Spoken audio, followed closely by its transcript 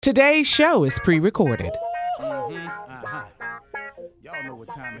Today's show is pre-recorded. Y'all know what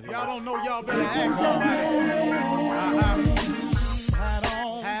time it is. Y'all don't know, y'all better ask somebody.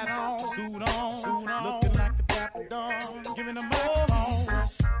 Hat on, suit on, looking like a dapper dog, giving them microphone,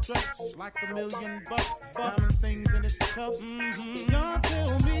 dressed like $1,000,000, diamond things in its cuffs. Y'all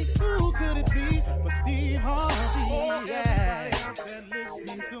tell me who could it be but Steve Harvey? Everybody out there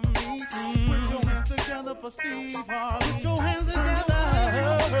listening to me, put your hands together for Steve Harvey. Put your hands together.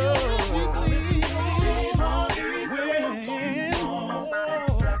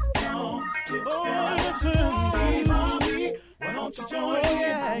 Why don't you join me?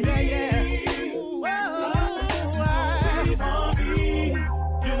 Yeah. Ooh, Steve Harvey.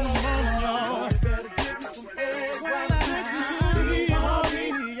 Get on, y'all. Better give me some eggs while I listen to Steve Harvey.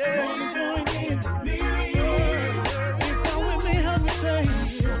 Yeah, you join in with me. If you're with me, help me say,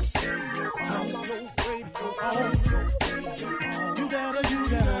 turn your radio on. You gotta turn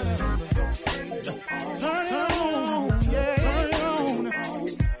it on. Yeah, turn it on.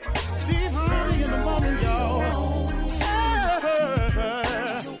 Steve Harvey in the morning, y'all.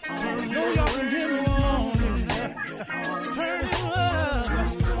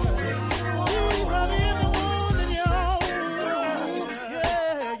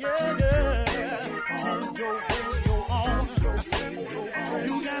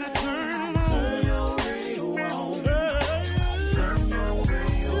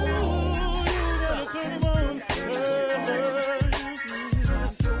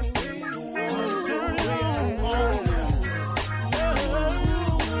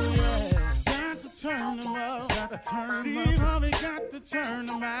 Steve Harvey got to turn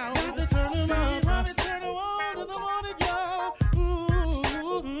them out. Got to turn them out. Steve Harvey turn them on to the morning, y'all.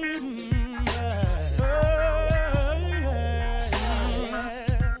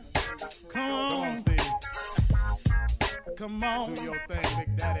 Yeah. Come on, Steve. Come on. Do your thing,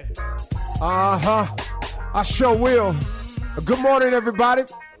 Big Daddy. I sure will. Good morning, everybody.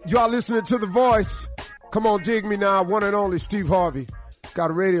 Y'all listening to The Voice. Come on, dig me now. One and only Steve Harvey.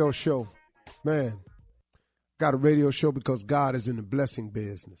 Got a radio show. Man. Got a radio show because God is in the blessing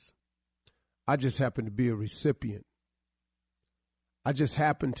business. I just happen to be a recipient. I just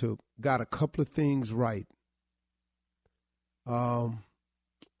happen to got a couple of things right. And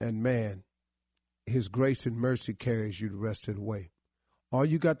man, his grace and mercy carries you the rest of the way. All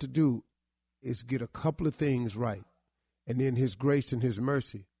you got to do is get a couple of things right. And then his grace and his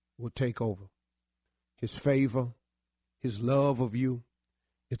mercy will take over. His favor, his love of you.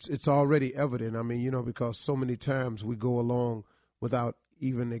 It's already evident. I mean, because so many times we go along without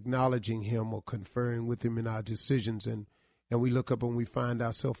even acknowledging him or conferring with him in our decisions, and we look up and we find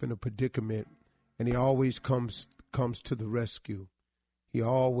ourselves in a predicament, and he always comes to the rescue. He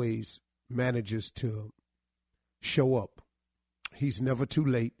always manages to show up. He's never too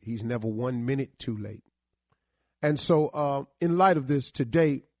late. He's never 1 minute too late. And so in light of this,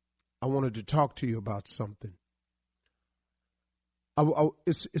 today I wanted to talk to you about something.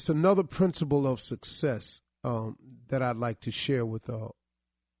 It's another principle of success that I'd like to share with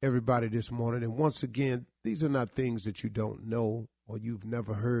everybody this morning. And once again, these are not things that you don't know or you've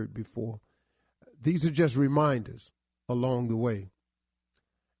never heard before. These are just reminders along the way.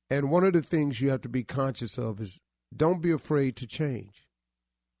 And one of the things you have to be conscious of is don't be afraid to change.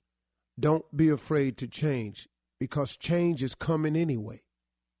 Don't be afraid to change because change is coming anyway.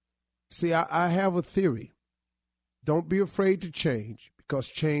 See, I have a theory. Don't be afraid to change because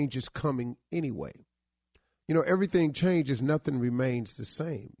change is coming anyway. Everything changes, nothing remains the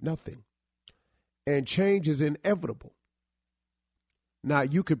same, nothing. And change is inevitable. Now,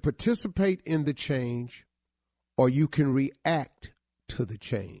 you can participate in the change or you can react to the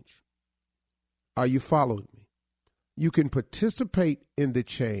change. Are you following me? You can participate in the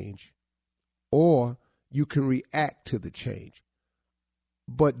change or you can react to the change.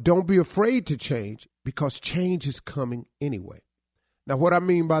 But don't be afraid to change because change is coming anyway. Now, what I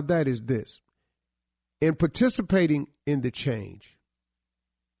mean by that is this. In participating in the change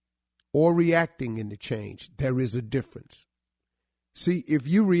or reacting in the change, there is a difference. See, if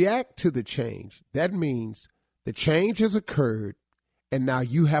you react to the change, that means the change has occurred and now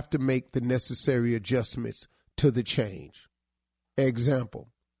you have to make the necessary adjustments to the change. Example.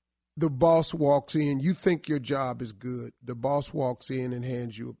 The boss walks in, you think your job is good. The boss walks in and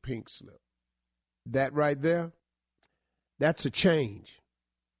hands you a pink slip. That right there, that's a change.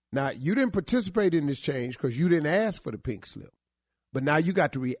 Now, you didn't participate in this change because you didn't ask for the pink slip. But now you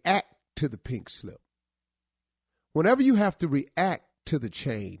got to react to the pink slip. Whenever you have to react to the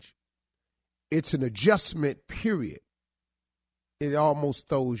change, it's an adjustment period. It almost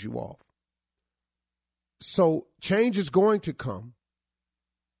throws you off. So change is going to come.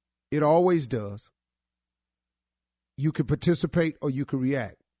 It always does. You can participate or you can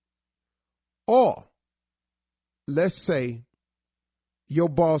react. Or let's say your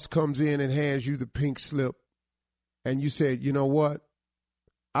boss comes in and hands you the pink slip and you said, you know what?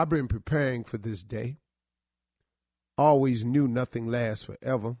 I've been preparing for this day. Always knew nothing lasts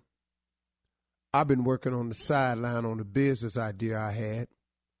forever. I've been working on the sideline on the business idea I had.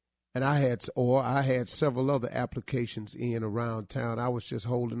 And I had several other applications in around town. I was just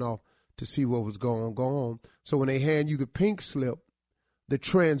holding off to see what was going on. So when they hand you the pink slip, the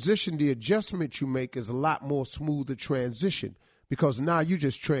transition, the adjustment you make is a lot more smoother transition, because now you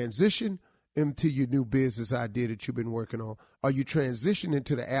just transition into your new business idea that you've been working on, or you transition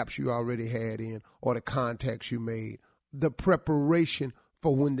into the apps you already had in, or the contacts you made, the preparation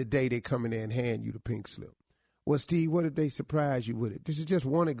for when the day they come in there and hand you the pink slip. Well, Steve, what if they surprise you with it? This is just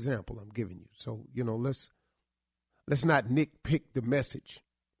one example I'm giving you. So, let's not nitpick the message.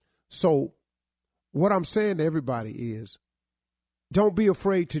 So what I'm saying to everybody is, don't be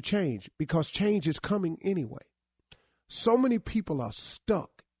afraid to change, because change is coming anyway. So many people are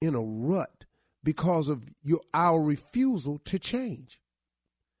stuck in a rut because of our refusal to change.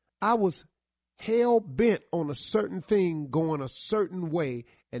 I was hell bent on a certain thing going a certain way,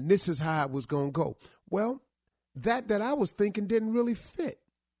 and this is how it was going to go. Well, that I was thinking didn't really fit.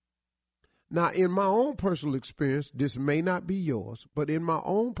 Now, in my own personal experience, this may not be yours, but in my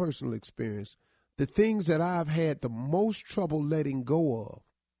own personal experience, the things that I've had the most trouble letting go of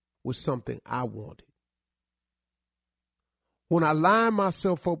was something I wanted. When I lined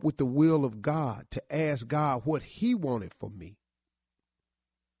myself up with the will of God to ask God what he wanted for me,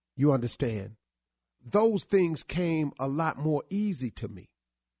 you understand, those things came a lot more easy to me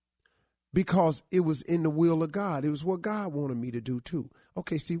because it was in the will of God. It was what God wanted me to do too.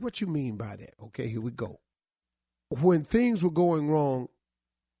 Okay, Steve, what you mean by that? Okay, here we go. When things were going wrong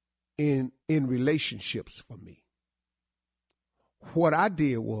in relationships for me, what I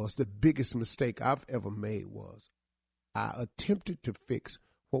did was, the biggest mistake I've ever made was, I attempted to fix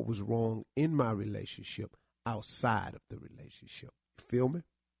what was wrong in my relationship outside of the relationship. You feel me?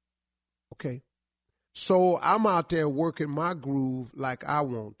 Okay. So I'm out there working my groove like I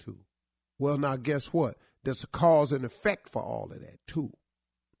want to. Well, now guess what? There's a cause and effect for all of that too.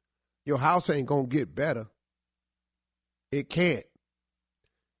 Your house ain't going to get better. It can't.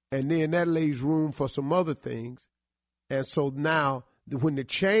 And then that leaves room for some other things. And so now when the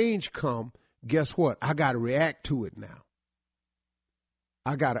change come, guess what? I got to react to it now.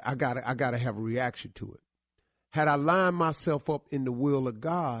 I got to have a reaction to it. Had I lined myself up in the will of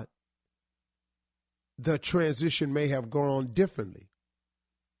God, the transition may have gone differently.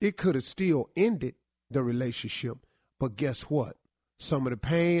 It could have still ended the relationship, but guess what? Some of the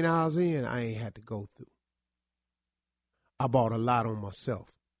pain I was in, I ain't had to go through. I bought a lot on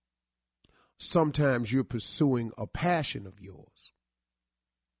myself. Sometimes you're pursuing a passion of yours.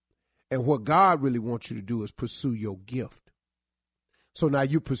 And what God really wants you to do is pursue your gift. So now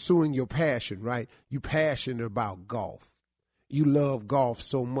you're pursuing your passion, right? You're passionate about golf. You love golf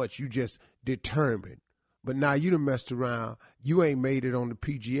so much, you just determined. But now you done messed around. You ain't made it on the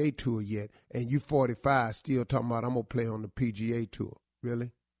PGA Tour yet, and you 45 still talking about, I'm going to play on the PGA Tour.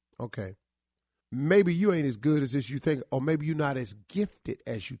 Really? Okay. Maybe you ain't as good as you think, or maybe you're not as gifted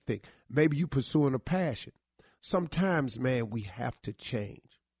as you think. Maybe you pursuing a passion. Sometimes, man, we have to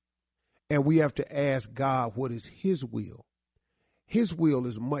change. And we have to ask God what is his will. His will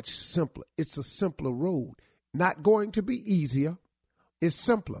is much simpler. It's a simpler road. Not going to be easier. It's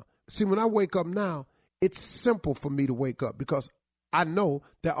simpler. See, when I wake up now, it's simple for me to wake up because I know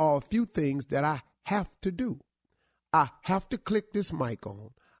there are a few things that I have to do. I have to click this mic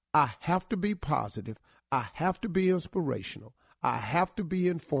on. I have to be positive. I have to be inspirational. I have to be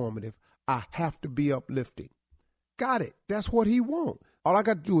informative. I have to be uplifting. Got it. That's what he wants. All I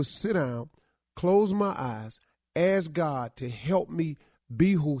got to do is sit down, close my eyes, ask God to help me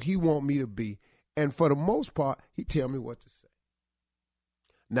be who he wants me to be. And for the most part, he tell me what to say.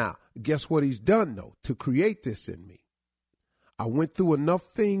 Now, guess what he's done, though, to create this in me? I went through enough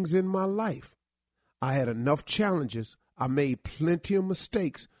things in my life. I had enough challenges. I made plenty of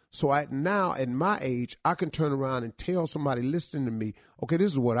mistakes. So now, at my age, I can turn around and tell somebody listening to me, okay,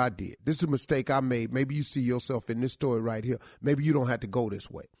 this is what I did. This is a mistake I made. Maybe you see yourself in this story right here. Maybe you don't have to go this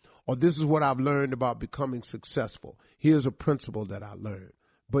way. Or this is what I've learned about becoming successful. Here's a principle that I learned.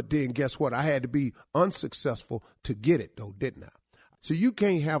 But then guess what? I had to be unsuccessful to get it, though, didn't I? So you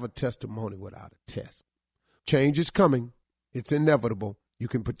can't have a testimony without a test. Change is coming. It's inevitable. You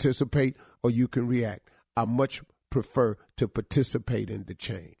can participate or you can react. I much prefer to participate in the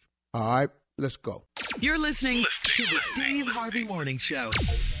change. All right, let's go. You're listening to the Steve Harvey Morning Show.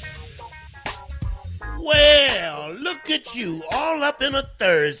 Well, look at you, all up in a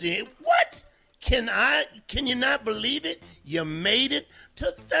Thursday. What? Can you not believe it? You made it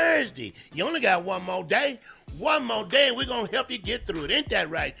to Thursday. You only got one more day. One more day, and we're going to help you get through it. Ain't that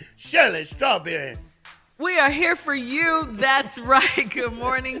right? Shirley Strawberry. We are here for you. That's right. Good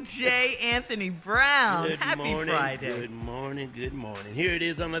morning, J. Anthony Brown. Happy Friday. Good morning. Good morning. Here it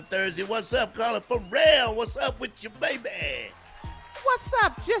is on a Thursday. What's up, Carla? Pharrell, what's up with your baby? What's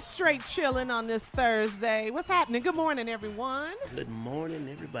up? Just straight chilling on this Thursday. What's happening? Good morning, everyone. Good morning,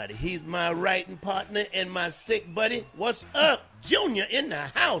 everybody. He's my writing partner and my sick buddy. What's up? Junior in the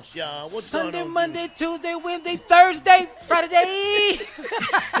house, y'all. What's Sunday, going on? Monday, Tuesday, Wednesday, Thursday, Friday.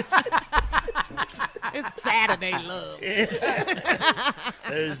 It's Saturday love.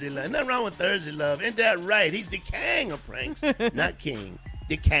 Thursday love. Nothing wrong with Thursday love. Ain't that right? He's the king of pranks. Not king.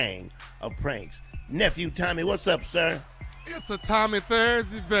 The king of pranks. Nephew Tommy, what's up, sir? It's a Tommy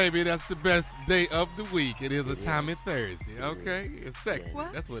Thursday, baby. That's the best day of the week. It is a Tommy Thursday, okay? It's sexy.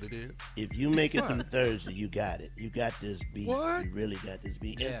 What? That's what it is. If you make it through Thursday, you got it. You got this beat. What? You really got this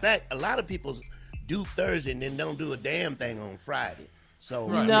beat. Yeah. In fact, a lot of people do Thursday and then don't do a damn thing on Friday. So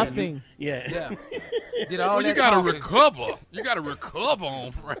Right. Nothing. Yeah. Did all Well, that you got to talking, recover. You got to recover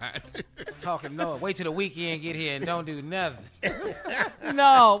on Friday. talking. No, wait till the weekend get here and don't do nothing.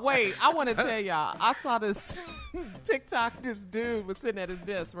 No, wait. I want to tell y'all. I saw this TikTok. This dude was sitting at his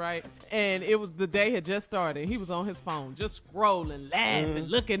desk, right? And it was the day had just started. He was on his phone, just scrolling, laughing,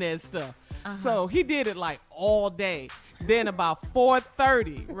 looking at stuff. So he did it like all day. Then about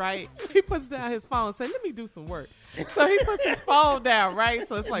 4:30, right? He puts down his phone and said, "Let me do some work." So he puts his phone down, right?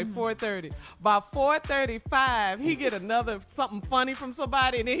 So it's like 4:30. By 4:35, he get something funny from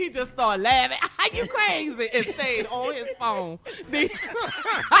somebody, and then he just started laughing. You crazy? And stayed on his phone the entire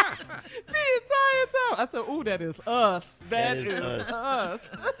time. I said, "Ooh, that is us. That is us."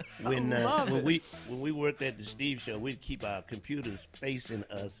 When we worked at the Steve Show, we'd keep our computers facing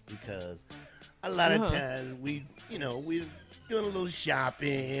us because a lot of times we're doing a little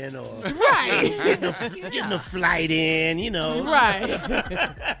shopping or Right. getting a flight in, Right.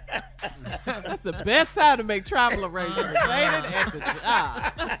 That's the best time to make travel arrangements. Ain't it? At the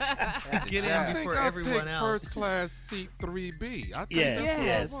job. Get in I before think I'll everyone take else. first class seat 3B. I think Yes, that's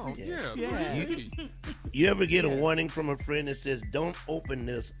yes, what I want. yes. Yeah, Yes. 3B. You ever get a warning from a friend that says, "Don't open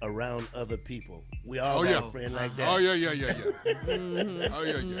this around other people"? We all Oh, got yeah. a friend like that. Oh, yeah. Oh,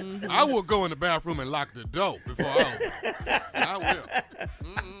 yeah. I will go in the bathroom and lock the door before I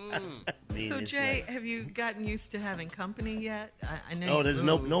will. mean, So, it's Jay, like, have you gotten used to having company yet? I know. oh, you there's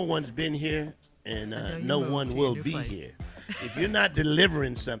moved. no one's been here, and know you no moved one to will your new be place. here. If you're not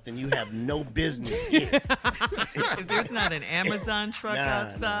delivering something, you have no business here. If there's not an Amazon truck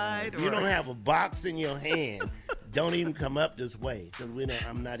outside, If you don't have a box in your hand, don't even come up this way because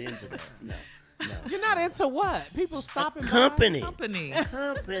I'm not into that. No. You're not into what? People stopping by? Company. company.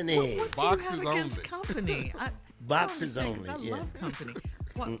 Company. What do Boxes you have against only. company? Boxes I don't understand, 'cause only, I love company.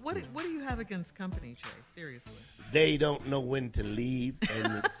 What do you have against company, Jay? Seriously. They don't know when to leave,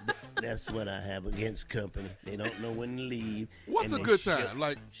 and that's what I have against company. They don't know when to leave. What's and a they good shut- time?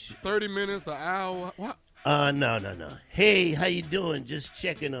 Like 30 minutes, an hour? What? No. Hey, how you doing? Just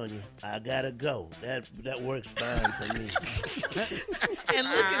checking on you. I gotta go. That works fine for me. And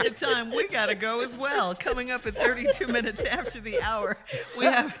look at the time. We got to go as well. Coming up at 32 minutes after the hour, we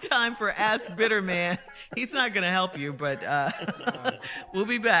have time for Ask Bitter Man. He's not going to help you, but we'll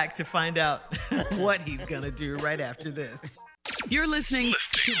be back to find out what he's going to do right after this. You're listening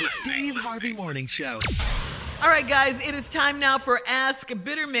to the Steve Harvey Morning Show. All right, guys, it is time now for Ask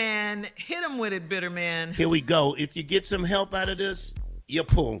Bitter Man. Hit him with it, Bitter Man. Here we go. If you get some help out of this, you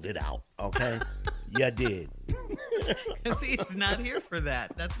pulled it out, okay? You did. See, he's not here for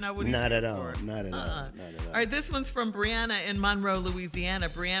that. That's not what he's Not here at all. for. Not at all. Not at all. All right, this one's from Brianna in Monroe, Louisiana.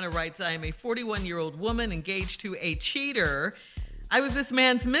 Brianna writes, I am a 41-year-old woman engaged to a cheater. I was this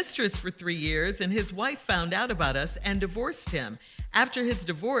man's mistress for 3 years, and his wife found out about us and divorced him. After his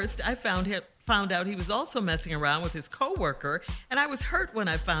divorce, I found out he was also messing around with his coworker, and I was hurt when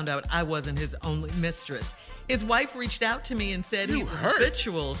I found out I wasn't his only mistress. His wife reached out to me and said he's a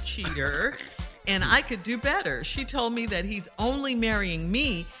habitual cheater, and I could do better. She told me that he's only marrying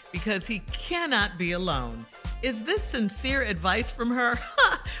me because he cannot be alone. Is this sincere advice from her,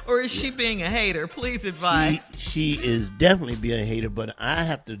 or is she being a hater? Please advise. She is definitely being a hater, but I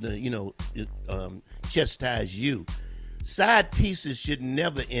have to, chastise you. Side pieces should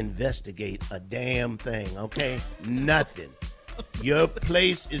never investigate a damn thing, okay? Nothing. Your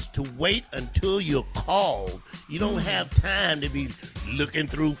place is to wait until you're called. You don't have time to be looking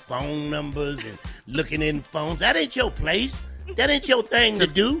through phone numbers and looking in phones. That ain't your place. That ain't your thing to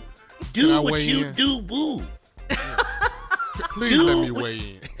do. Do what you do, boo. Please let me weigh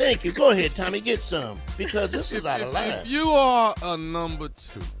in. Thank you. Go ahead, Tommy. Get some. Because this is out of line. If you are a number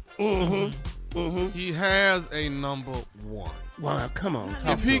 2, he has a number 1. Well, come on.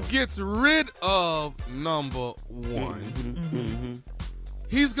 If he gets rid of number 1,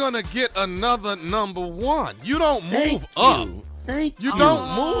 he's going to get another number 1. You don't move up. You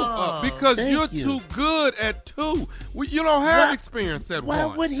don't move up because you're too good at 2. You don't have experience at 1. Why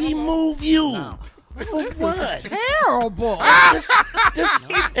would he move you? No. For what? Terrible.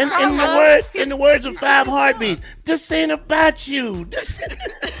 In the words of 5 Heartbeats, this ain't about you. This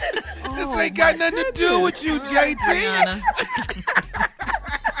ain't got nothing to do with you, JT.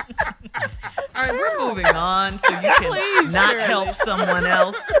 All right, we're moving on so you can not help someone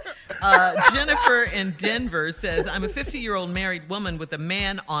else. Jennifer in Denver says, I'm a 50-year-old married woman with a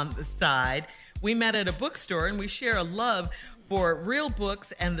man on the side. We met at a bookstore and we share a love for real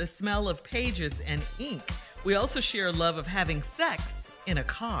books and the smell of pages and ink. We also share a love of having sex in a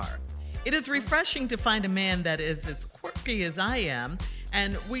car. It is refreshing to find a man that is as quirky as I am,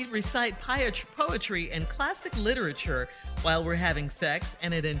 and we recite poetry and classic literature while we're having sex,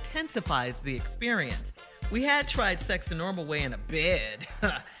 and it intensifies the experience. We had tried sex the normal way in a bed,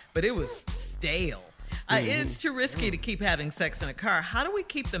 but it was stale. It's too risky to keep having sex in a car. How do we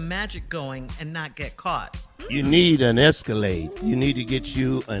keep the magic going and not get caught? You need an Escalade. You need to get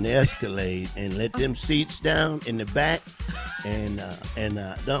you an Escalade and let them seats down in the back. And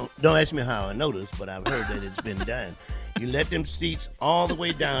don't ask me how I know this, but I've heard that it's been done. You let them seats all the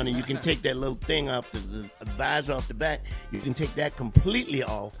way down, and you can take that little thing off, the visor off the back. You can take that completely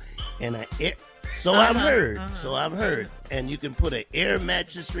off, and I've heard. And you can put an air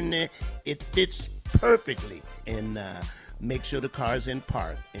mattress in there. It fits perfectly, and make sure the car's in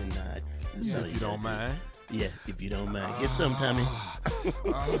park. And if you don't mind. Yeah, if you don't mind. Get some, Tommy.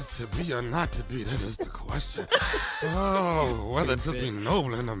 To be or not to be, that is the question. Oh, whether to be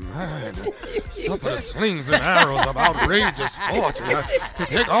noble in the mind, suffer the slings and arrows of outrageous fortune, to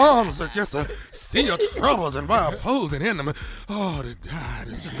take arms against a sea of troubles and by opposing enemy. Oh, to die,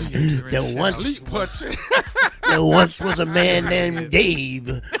 to sleep. There once was a man named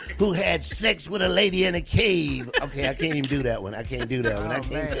Dave who had sex with a lady in a cave. Okay, I can't even do that one.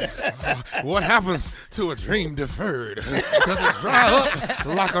 What happens to a dream deferred? Does it dry up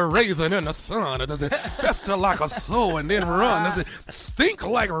like a raisin in the sun? Or does it fester like a sore and then run? Does it stink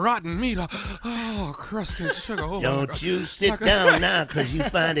like rotten meat? Oh, crusted sugar. Oh, don't you sit down now, because you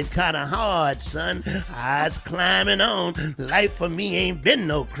find it kind of hard, son. Eyes climbing on. Life for me ain't been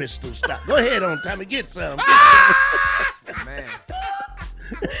no crystal stop. Go ahead on, Tommy. Get some. Man.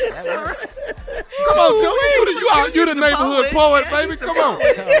 Come on, Joey. You the neighborhood poet, baby. Come on.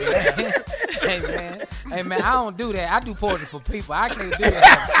 Hey, man, I don't do that. I do poetry for people. I can't do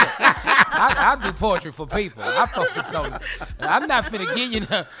that. I do poetry for people. I focus on it. I'm not finna give you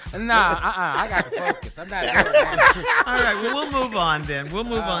the... I got to focus. I'm not doing that. All right, well, we'll move on then. We'll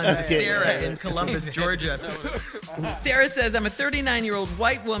move on to Sarah in Columbus, Georgia. Sarah says, I'm a 39-year-old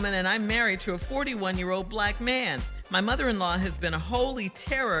white woman, and I'm married to a 41-year-old black man. My mother-in-law has been a holy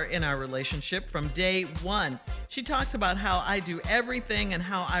terror in our relationship from day one. She talks about how I do everything and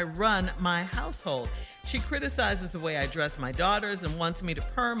how I run my household. She criticizes the way I dress my daughters and wants me to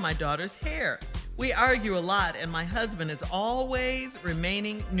perm my daughter's hair. We argue a lot, and my husband is always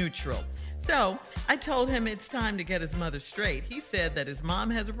remaining neutral. So I told him it's time to get his mother straight. He said that his mom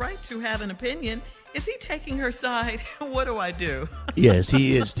has a right to have an opinion. Is he taking her side? What do I do? Yes,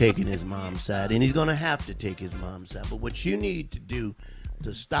 he is taking his mom's side, and he's going to have to take his mom's side. But what you need to do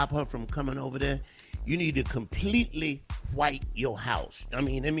to stop her from coming over there, you need to completely white your house.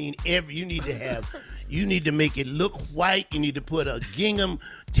 You need to make it look white. You need to put a gingham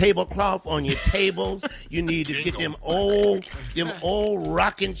tablecloth on your tables. You need to get them old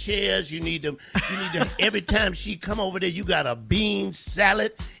rocking chairs. You need to every time she come over there, you got a bean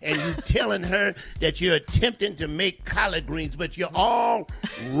salad, and you telling her that you're attempting to make collard greens, but you're all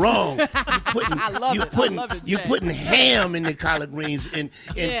wrong. You're putting ham in the collard greens and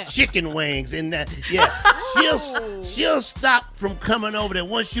chicken wings and that. Yeah, she'll stop from coming over there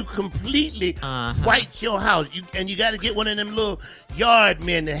once you completely white your house. You got to get one of them little yard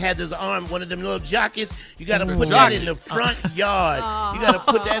men that has his arm, one of them little jockeys. You got to put that in the front yard. You got to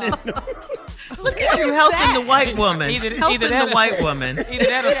put that in the... Look at you helping the white woman. Either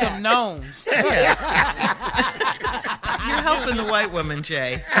that or some gnomes. Yeah. You're helping the white woman,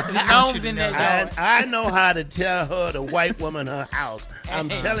 Jay. Gnomes in that yard. I know how to tell her to white woman her house. I'm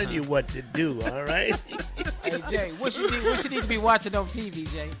telling you what to do, all right? Hey, Jay, what she need to be watching on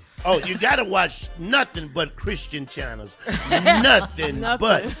TV, Jay? Oh, you gotta watch nothing but Christian channels. Nothing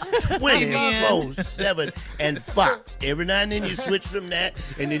but 24/7 and Fox. Every now and then you switch from that,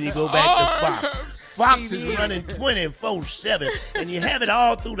 and then you go back to Fox. Fox is running 24/7, and you have it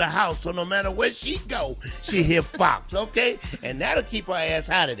all through the house. So no matter where she go, she hear Fox. Okay, and that'll keep her ass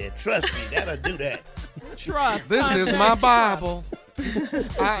out of there. Trust me, that'll do that. Trust. This is my Bible.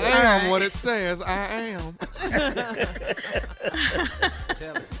 I am what it says I am.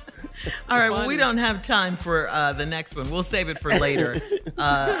 Tell it. All right, well, we don't have time for the next one. We'll save it for later.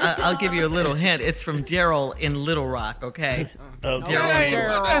 I'll give you a little hint. It's from Daryl in Little Rock, okay? Okay.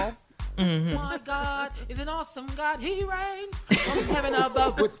 Daryl. My God is an awesome God. He reigns from heaven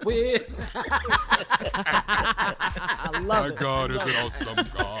above with wisdom. I love it. My God is an awesome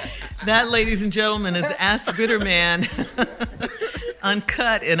God. That, ladies and gentlemen, is Ask Bitter Man.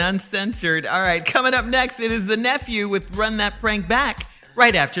 Uncut and uncensored. All right, coming up next, it is the nephew with Run That Prank Back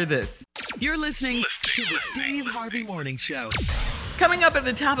right after this. You're listening to the Steve Harvey Morning Show. Coming up at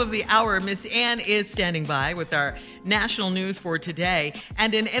the top of the hour, Miss Ann is standing by with our national news for today.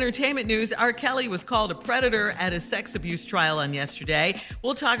 And in entertainment news, R. Kelly was called a predator at a sex abuse trial on yesterday.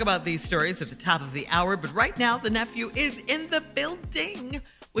 We'll talk about these stories at the top of the hour, but right now the nephew is in the building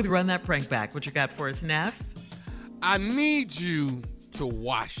with Run That Prank Back. What you got for us, Neff? I need you to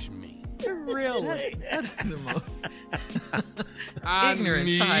wash me. Really? That is the most I ignorant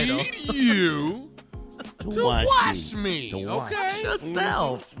need title. you to wash me. To wash. Okay?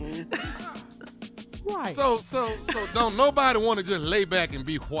 Yourself. Right. So don't nobody want to just lay back and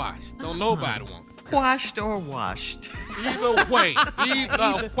be washed. Don't nobody want it. Quashed or washed? Either way.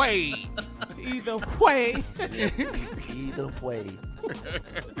 Either way. Either way. Either way.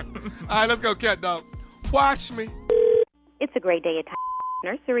 All right, let's go, cat dog. Wash me. It's a great day at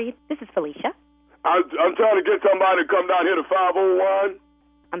Nursery. This is Felicia. I'm trying to get somebody to come down here to 501.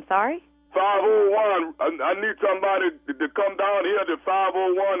 I'm sorry? 501. I need somebody to come down here to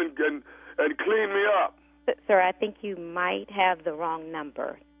 501 and clean me up. Sir, I think you might have the wrong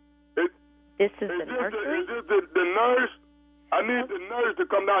number. This is the nursery? Is this the nurse? I need the nurse to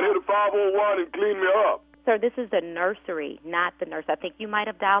come down here to 501 and clean me up. Sir, this is the nursery, not the nurse. I think you might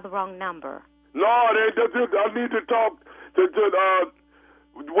have dialed the wrong number. No, I need to talk to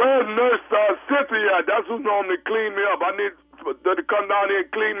where's Nurse Cynthia? That's who normally clean me up. I need her to come down here and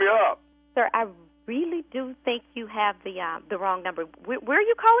clean me up. Sir, I really do think you have the wrong number. Where are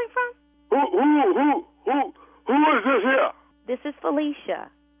you calling from? Who is this here? This is Felicia.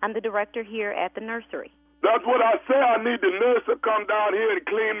 I'm the director here at the nursery. That's what I say. I need the nurse to come down here and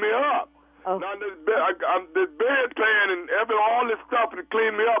clean me up. Oh. Now this bedpan and all this stuff to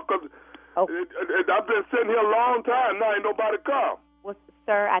clean me up because I've been sitting here a long time. Now ain't nobody come. Well,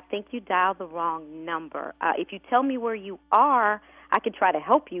 sir, I think you dialed the wrong number. If you tell me where you are, I can try to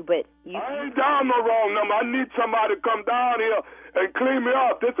help you, but I ain't dialed no wrong number. I need somebody to come down here and clean me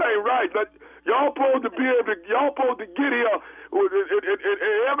up. This ain't right. Y'all supposed to get here every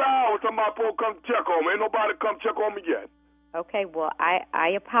hour. Somebody supposed to come check on me. Ain't nobody come check on me yet. Okay, well, I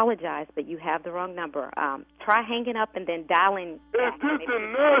apologize, but you have the wrong number. Try hanging up and then dialing. Is this the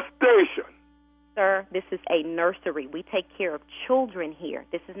nurse station? Sir, this is a nursery. We take care of children here.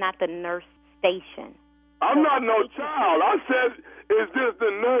 This is not the nurse station. I'm not no child. I said, is this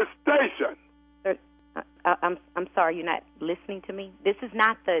the nurse station? Sir, I'm sorry, you're not listening to me. This is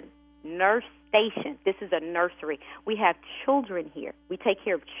not the nurse station. This is a nursery. We have children here. We take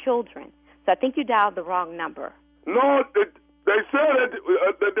care of children. So I think you dialed the wrong number. No, they said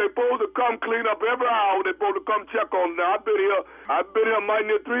that they're supposed to come clean up every hour. They're supposed to come check on me. I've been here mighty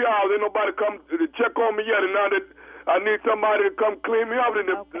near 3 hours. Ain't nobody come to check on me yet. And now that I need somebody to come clean me up. And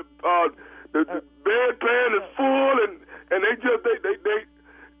the bedpan is full, and they just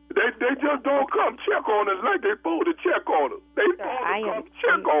don't come check on us like they're supposed to check on us. They supposed to come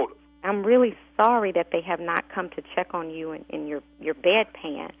check on us. I'm really sorry that they have not come to check on you in your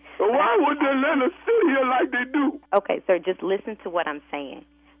bedpan. So why would they let us sit here like they do? Okay, sir, just listen to what I'm saying.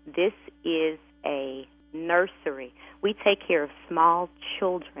 This is a nursery. We take care of small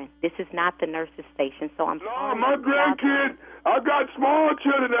children. This is not the nurse's station, so I'm sorry. No, my grandkids, I got small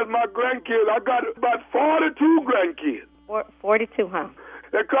children as my grandkids. I got about 42 grandkids. 42, huh?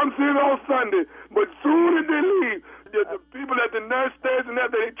 They come see me on Sunday, but soon as they leave, the people at the nurse station,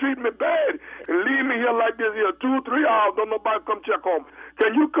 they treat me bad and leave me here like this here 2-3 hours. Don't nobody come check on me.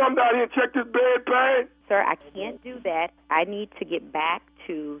 Can you come down here and check this bedpan? Sir, I can't do that. I need to get back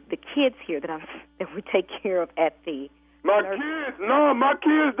to the kids here that we take care of at the My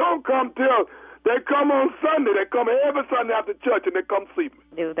kids don't come till They come on Sunday. They come every Sunday after church, and they come see me.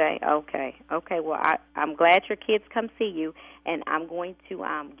 Do they? Okay. Well, I'm glad your kids come see you, and I'm going to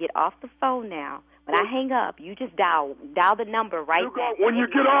get off the phone now. When I hang up, you just dial the number right back. When you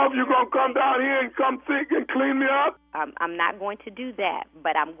get off, you're going to come down here and come see and clean me up? I'm not going to do that,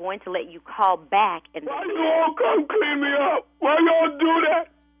 but I'm going to let you call back. And why you all come clean me up? Why you all do that?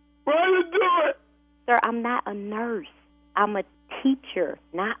 Why you do it? Sir, I'm not a nurse. I'm a teacher,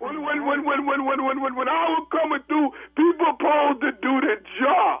 not a nurse. When I was coming through, people supposed to do their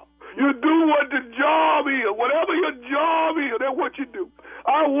job. You do what the job is. Whatever your job is, that's what you do.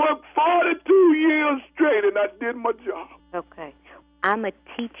 I worked 42 years straight, and I did my job. Okay. I'm a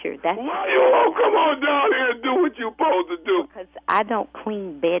teacher. That's why you all come on down here and do what you're supposed to do? Because I don't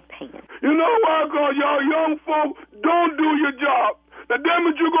clean bedpans. You know why? Because y'all young folk don't do your job. The damn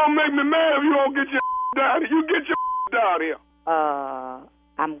it, you're going to make me mad if you don't get your down here. You get your down here.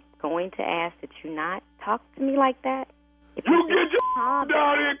 I'm going to ask that you not talk to me like that. If you get your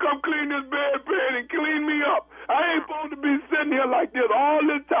down here and come clean this bedpan and clean me up. I ain't supposed to be sitting here like this all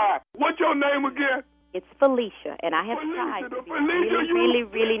this time. What's your name again? It's Felicia, and I have tried to be really,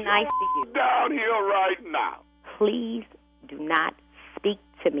 really nice to you. Down here right now. Please do not speak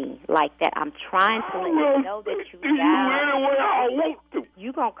to me like that. I'm trying to let you know that you any way I want to.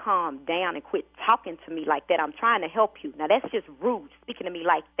 You gonna calm down and quit talking to me like that. I'm trying to help you. Now that's just rude, speaking to me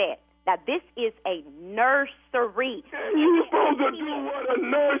like that. Now this is a nursery. You supposed to do what a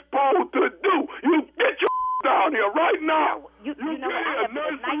nurse supposed to do. You get your down here right now. You know what? I have been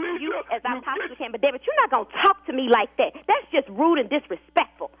as nice to you as I possibly can, but David, you're not gonna talk to me like that. That's just rude and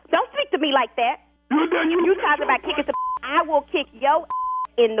disrespectful. Don't speak to me like that. You talking about kicking some I will kick your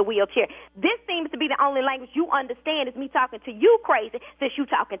in the wheelchair. This seems to be the only language you understand is me talking to you crazy since you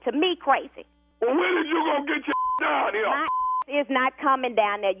talking to me crazy. Well, when is you gonna get your down here? My is not coming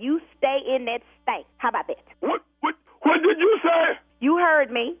down there. You stay in that stank. How about that? What did you say? You heard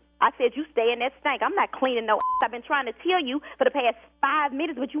me. I said you stay in that stank. I'm not cleaning no ass. I've been trying to tell you for the past 5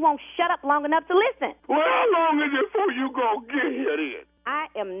 minutes, but you won't shut up long enough to listen. Well, how long is it before you gonna get here then? I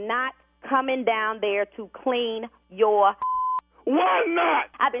am not coming down there to clean your. Why not?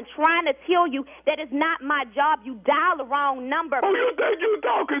 I've been trying to tell you that it's not my job. You dial the wrong number. Who you think you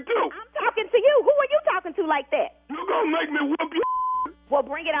talking to? I'm talking to you. Who are you talking to like that? You gonna make me whoop your. Well,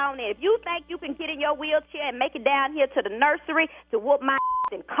 bring it on in. If you think you can get in your wheelchair and make it down here to the nursery to whoop my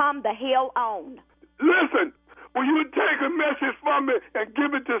then come the hell on. Listen, will you take a message from me and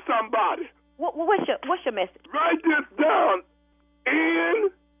give it to somebody? What's your message? Write this down.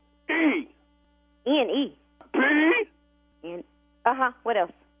 N-E. N-E. P. N. What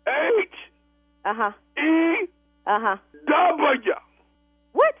else? H. E. W.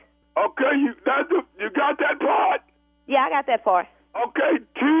 What? Okay, you got that part? Yeah, I got that part. Okay,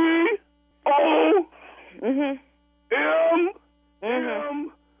 T-O. M.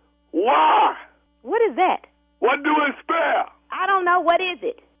 M-Y. What is that? What do it spell? I don't know. What is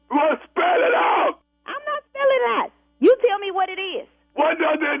it? Well, spell it out. I'm not spelling it out. You tell me what it is. What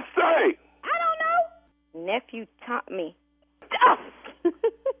does it say? I don't know. Nephew taught me.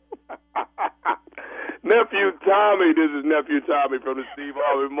 Nephew Tommy, this is Nephew Tommy from the Steve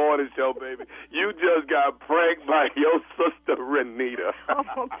Harvey Morning Show, baby. You just got pranked by your sister, Renita.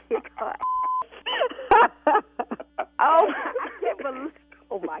 Oh, good God.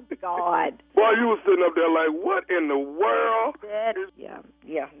 Oh, my God. Boy, you were sitting up there like, what in the world? Yeah.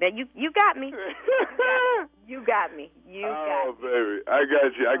 Then you got me. You got me. Oh, baby. I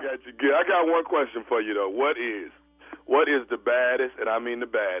got you. Good. I got one question for you, though. What is the baddest, and I mean the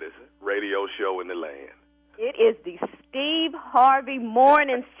baddest, radio show in the land? It is the Steve Harvey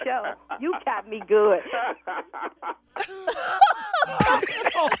Morning Show. You got me good.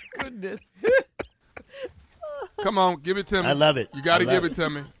 Oh, goodness. Come on, give it to me. I love it. You got to give it to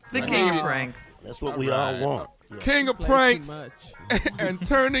me. The king of pranks. That's what we all want. Yeah. King of pranks and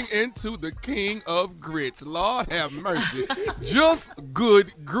turning into the king of grits. Lord have mercy.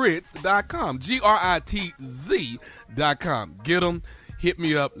 JustGoodGrits.com. GRITZ.com. Get them. Hit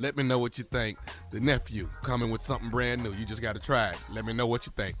me up. Let me know what you think. The nephew coming with something brand new. You just got to try it. Let me know what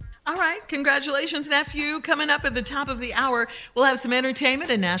you think. All right. Congratulations, nephew. Coming up at the top of the hour, we'll have some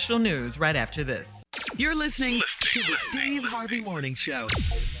entertainment and national news right after this. You're listening to the Steve Harvey Morning Show.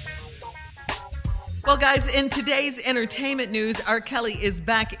 Well, guys, in today's entertainment news, R. Kelly is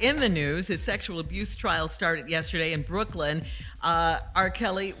back in the news. His sexual abuse trial started yesterday in Brooklyn. R.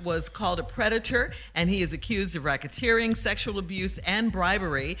 Kelly was called a predator, and he is accused of racketeering, sexual abuse, and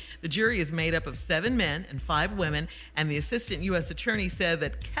bribery. The jury is made up of 7 men and 5 women, and the assistant U.S. attorney said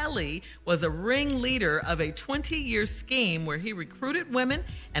that Kelly was a ringleader of a 20-year scheme where he recruited women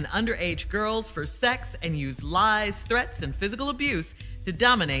and underage girls for sex and used lies, threats, and physical abuse to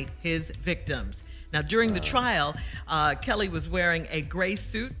dominate his victims. Now, during the trial, Kelly was wearing a gray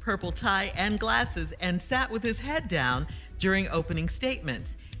suit, purple tie, and glasses, and sat with his head down during opening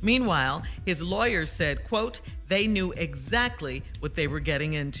statements. Meanwhile, his lawyers said, quote, they knew exactly what they were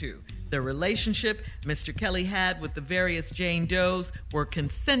getting into. The relationship Mr. Kelly had with the various Jane Does were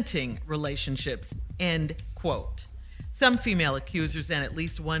consenting relationships, end quote. Some female accusers and at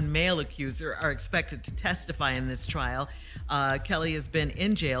least one male accuser are expected to testify in this trial. Kelly has been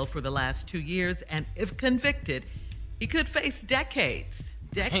in jail for the last 2 years, and if convicted, he could face decades.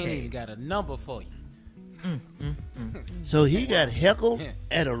 Ain't even got a number for you. So he got heckled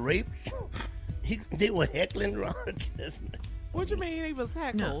at a rape? They were heckling Ron. What you mean he was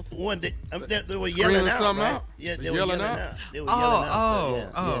heckled? One they were yelling out, something right? out? Yeah, they They were yelling yelling out? out. They were yelling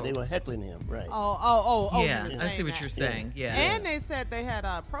out. Oh. Yeah, they were heckling him, right? Oh, Yeah, you were I see saying what that. you're saying. Yeah. And they said they had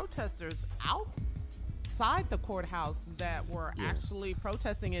protesters outside the courthouse that were actually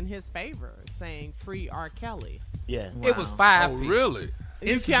protesting in his favor, saying "Free R. Kelly." Yeah. It was 5 Oh, people. really?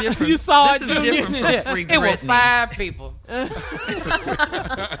 It's can't- different. you saw this it, is Junior? different from Free It was Britney. 5 people.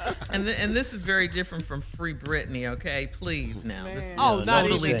 And this is very different from Free Britney, okay? Please now. This is Oh, a not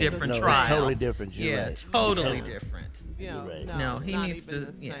totally even different the same. trial. Totally different. You're Yeah, right. totally different. You know, right. No, he not needs even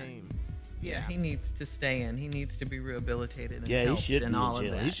to- the yeah. same. Yeah, he needs to stay in. He needs to be rehabilitated and Yeah, he helped should be and in all of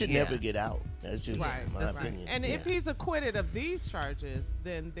jail. that. He should Yeah. never get out. That's just Right, my that's right. opinion. And if Yeah. he's acquitted of these charges,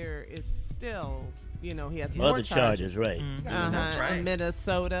 then there is still, he has other more charges, right? That's right. in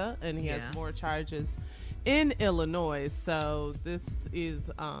Minnesota, and he Yeah. has more charges in Illinois. So this is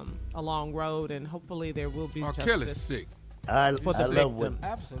a long road, and hopefully there will be R. justice. Kelly's sick. I For the love what victims.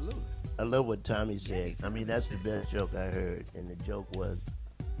 Absolutely. I love what Tommy said. I mean, that's the best joke I heard, and the joke was,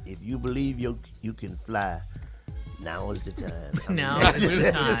 if you believe you can fly, now is the time. I mean, Now that's- is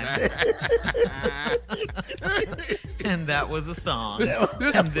the time. And that was a song.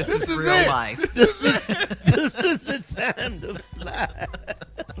 And this is real it. life. this is the time to fly.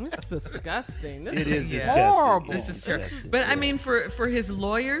 It's disgusting. This It is is disgusting. horrible. This is terrible. Disgusting. But I mean, for his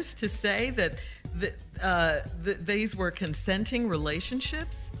lawyers to say that these were consenting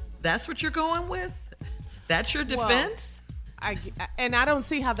relationships, that's what you're going with? That's your Well, defense? I don't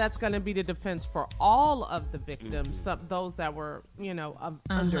see how that's going to be the defense for all of the victims, those that were, of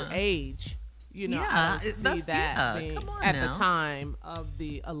underage. Yeah, I don't see that's- that yeah, being come on at now. the time of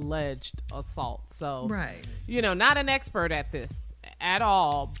the alleged assault. So, Right. Not an expert at this at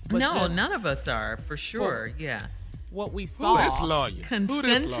all. But No, just none of us are, for sure. Yeah. what we Who saw. this lawyer? Who this lawyer?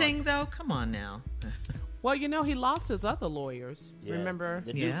 Consenting, though? Come on now. Well, he lost his other lawyers. Yeah. Remember?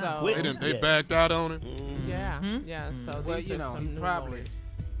 They Yeah. So, quit. They Yeah. backed out on him. yeah. So Well, these you are know, some he new probably. lawyers.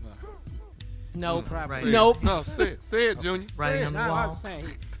 Nope. Right. Nope. No, say it, Junior. Writing Say on it. the No, I wall. was saying,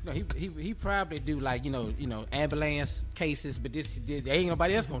 he probably do like ambulance cases, but there ain't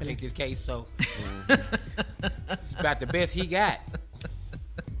nobody else gonna take this case, so it's about the best he got.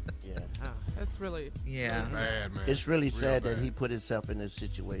 Yeah. Oh, that's really. Yeah. Bad, man. It's really Real sad bad. that he put himself in this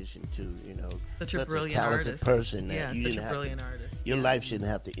situation too. Such a brilliant talented artist. person that Yeah, you such didn't a have brilliant to, artist. Your life shouldn't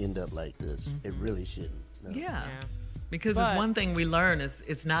have to end up like this. It really shouldn't. No. Yeah. Yeah. Because But- it's one thing we learn is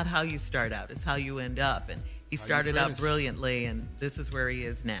it's not how you start out, it's how you end up. And he started out finish. brilliantly, and this is where he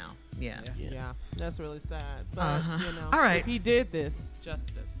is now. Yeah. Yeah, that's really sad. But Uh-huh. All right. if he did this,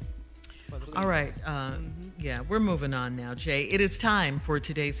 justice. For the All right. Mm-hmm. Yeah, we're moving on now, Jay. It is time for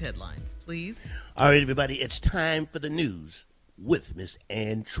today's headlines, please. All right, everybody, it's time for the news with Miss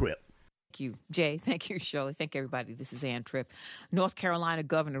Ann Tripp. Thank you, Jay. Thank you, Shirley. Thank you, everybody. This is Ann Tripp. North Carolina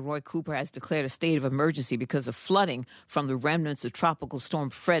Governor Roy Cooper has declared a state of emergency because of flooding from the remnants of Tropical Storm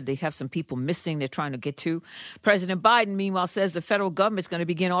Fred. They have some people missing they're trying to get to. President Biden, meanwhile, says the federal government's going to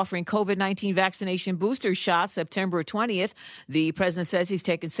begin offering COVID-19 vaccination booster shots September 20th. The president says he's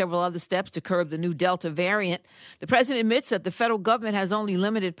taken several other steps to curb the new Delta variant. The president admits that the federal government has only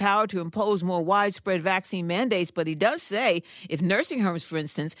limited power to impose more widespread vaccine mandates, but he does say if nursing homes, for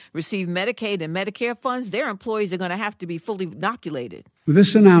instance, receive Medicaid and Medicare funds, their employees are going to have to be fully inoculated. With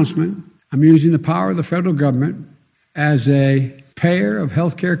this announcement, I'm using the power of the federal government as a payer of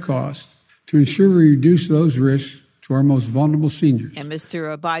health care costs to ensure we reduce those risks to to our most vulnerable seniors. And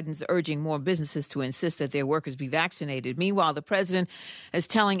Mr. Biden's urging more businesses to insist that their workers be vaccinated. Meanwhile, the president is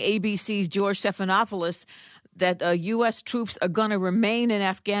telling ABC's George Stephanopoulos that U.S. troops are going to remain in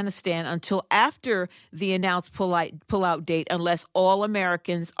Afghanistan until after the announced pull-out date, unless all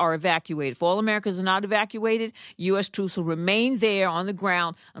Americans are evacuated. If all Americans are not evacuated, U.S. troops will remain there on the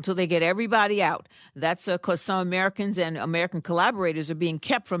ground until they get everybody out. That's because some Americans and American collaborators are being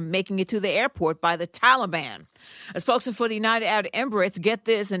kept from making it to the airport by the Taliban. A spokesman for the United Arab Emirates, get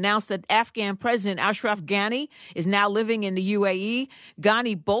this, announced that Afghan President Ashraf Ghani is now living in the UAE.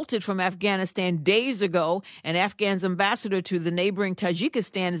 Ghani bolted from Afghanistan days ago, and Afghan's ambassador to the neighboring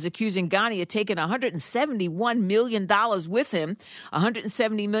Tajikistan is accusing Ghani of taking $171 million with him,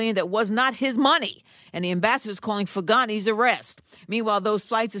 $170 million that was not his money. And the ambassador is calling for Ghani's arrest. Meanwhile, those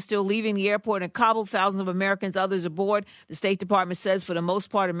flights are still leaving the airport in Kabul, thousands of Americans, others aboard. The State Department says for the most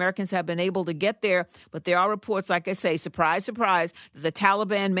part, Americans have been able to get there, but there are reports, like I say, surprise, surprise, that the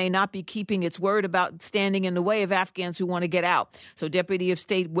Taliban may not be keeping its word about standing in the way of Afghans who want to get out. So Deputy of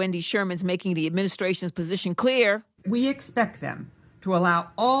State Wendy Sherman's making the administration's position clear. We expect them to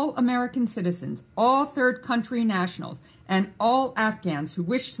allow all American citizens, all third country nationals, and all Afghans who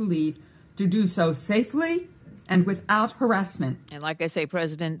wish to leave to do so safely and without harassment. And like I say,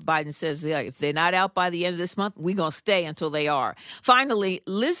 President Biden says if they're not out by the end of this month, we're going to stay until they are. Finally,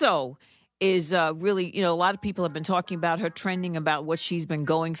 Lizzo is really, a lot of people have been talking about her, trending about what she's been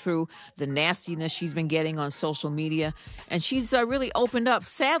going through, the nastiness she's been getting on social media. And she's really opened up,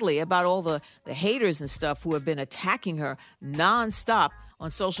 sadly, about all the haters and stuff who have been attacking her nonstop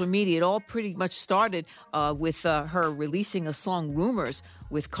on social media. It all pretty much started with her releasing a song, Rumors,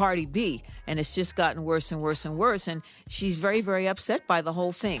 with Cardi B. And it's just gotten worse and worse and worse. And she's very, very upset by the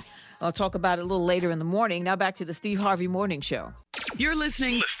whole thing. I'll talk about it a little later in the morning. Now back to the Steve Harvey Morning Show. You're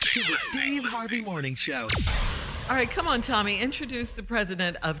listening to the Steve Harvey Morning Show. All right, come on, Tommy. Introduce the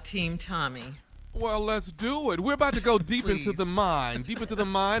president of Team Tommy. Well, let's do it. We're about to go deep into the mind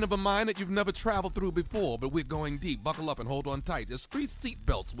of a mind that you've never traveled through before, but we're going deep. Buckle up and hold on tight. There's 3 seat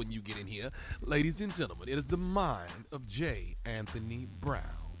belts when you get in here. Ladies and gentlemen, it is the mind of J. Anthony Brown.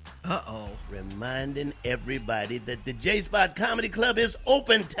 Uh-oh. Reminding everybody that the J-Spot Comedy Club is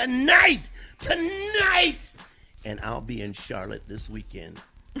open tonight. And I'll be in Charlotte this weekend.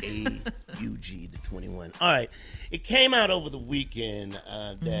 AUG the 21. All right. It came out over the weekend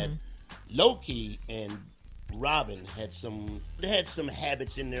that Loki and Robin had some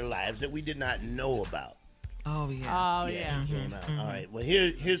habits in their lives that we did not know about. Oh, yeah. It came out. All right. Well,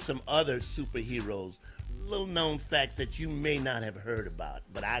 here's some other superheroes, little known facts that you may not have heard about,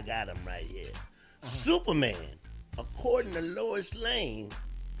 but I got them right here. Superman, according to Lois Lane,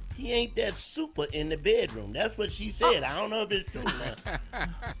 he ain't that super in the bedroom. That's what she said. I don't know if it's true now.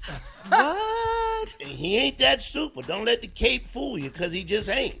 What? He ain't that super. Don't let the cape fool you, because he just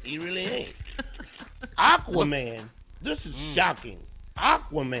ain't. He really ain't. Aquaman, this is shocking.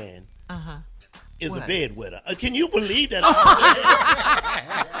 Aquaman is a bedwetter. Can you believe that?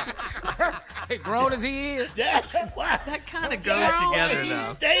 Grown as he is. That's why. That kind of goes together,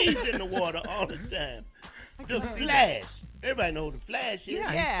 though. He stays in the water all the time. The Flash. Everybody know who the Flash is.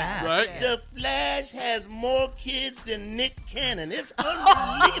 Yeah. Right? The Flash has more kids than Nick Cannon. It's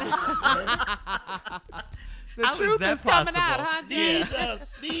unbelievable. The truth is coming out, huh, Jay?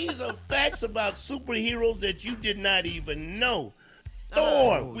 These are facts about superheroes that you did not even know.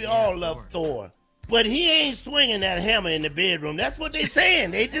 Thor. We all love Thor. But he ain't swinging that hammer in the bedroom. That's what they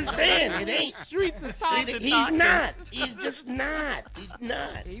saying. They just saying it ain't. Streets is talking. He's not. He's just not. He's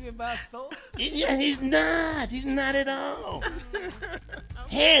not. Even about Thor? Yeah, he's not. He's not at all.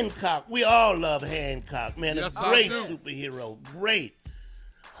 Hancock. We all love Hancock, man. Yes, A great I do. superhero. Great.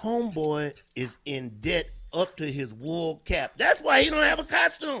 Homeboy is in debt up to his wool cap. That's why he don't have a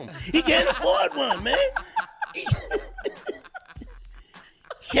costume. He can't afford one, man.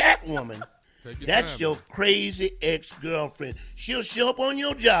 Catwoman. That's your crazy ex-girlfriend. She'll show up on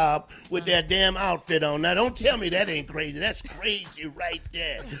your job with that damn outfit on. Now, don't tell me that ain't crazy. That's crazy right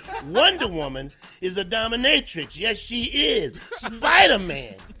there. Wonder Woman is a dominatrix. Yes, she is.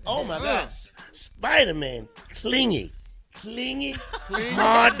 Spider-Man. Oh, my God. Spider-Man. Clingy.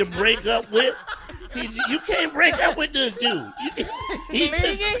 Hard to break up with. You can't break up with this dude.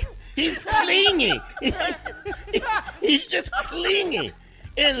 He's clingy. He's just clingy.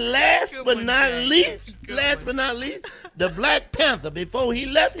 And last but not least, the Black Panther. Before he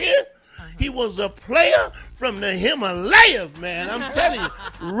left here, he was a player from the Himalayas, man. I'm telling you,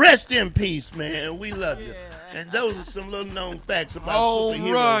 rest in peace, man. We love you. And those are some little known facts about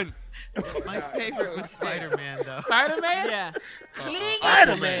superheroes My favorite was Spider-Man, though. Spider-Man? Yeah.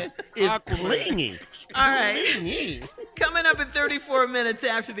 Spider-Man is clingy. All right. Clingy. Coming up in 34 minutes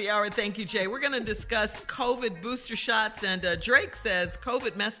after the hour, thank you, Jay. We're going to discuss COVID booster shots, and Drake says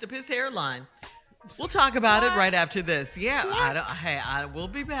COVID messed up his hairline. We'll talk about it right after this. Yeah, we'll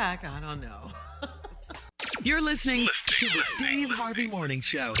be back. I don't know. You're listening to the Steve Harvey Morning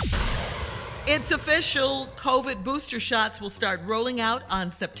Show. It's official. COVID booster shots will start rolling out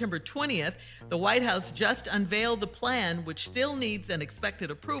on September 20th. The White House just unveiled the plan, which still needs an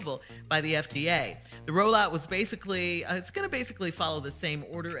expected approval by the FDA. The rollout was it's going to basically follow the same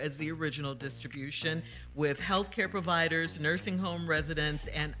order as the original distribution, with healthcare providers, nursing home residents,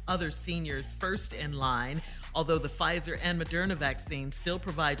 and other seniors first in line. Although the Pfizer and Moderna vaccines still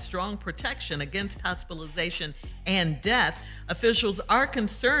provide strong protection against hospitalization and death, officials are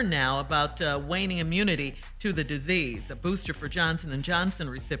concerned now about waning immunity to the disease. A booster for Johnson & Johnson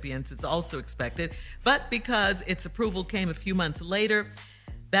recipients is also expected, but because its approval came a few months later,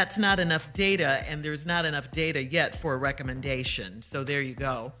 that's not enough data, and there's not enough data yet for a recommendation. So there you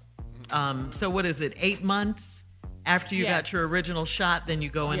go. So what is it, 8 months after you got your original shot, then you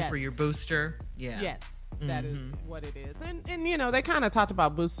go in for your booster? Yeah. Yes. That is what it is. And you know, they kind of talked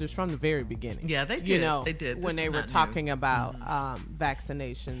about boosters from the very beginning. Yeah, they did. You know, they did. When they were talking about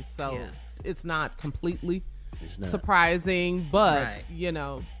vaccinations. So it's not completely surprising, but, you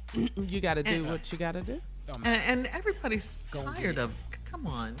know, you got to do what you got to do. And everybody's tired of, come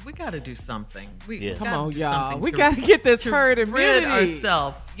on, we got to do something. Come on, y'all. We got to get this herd immunity. Rid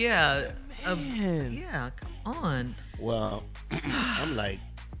ourselves. Yeah. Come on. Well, I'm like,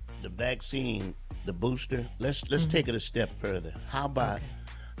 the vaccine, the booster, let's take it a step further. How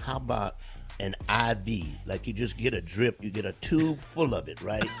about an IV? Like, you just get a drip, you get a tube full of it,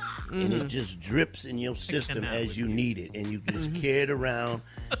 right? And it just drips in your system as you need it, and you just carry it around.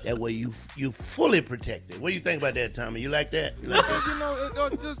 That way you fully protected. What do you think about that, Tommy? You like that? You know,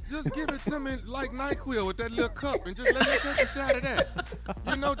 just give it to me like NyQuil with that little cup, and just let me take a shot of that.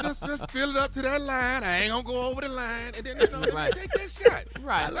 You know, just fill it up to that line. I ain't gonna go over the line, and then let me take that shot.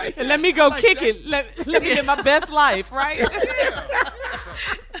 Right. I like and that. let me go like kick that. it. Let me get my best life, right?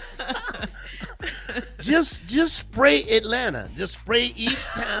 Just spray Atlanta. Just spray each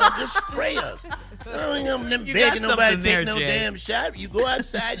town. Just spray us. I ain't begging nobody to take no damn shot. You go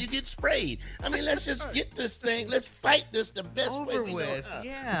outside, you get sprayed. I mean, let's just get this thing. Let's fight this the best way we know how.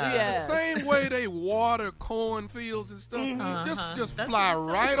 Yeah. The same way they water cornfields and stuff. Just fly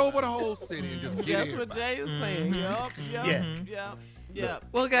right over the whole city and just get in. That's what Jay is saying. Yep.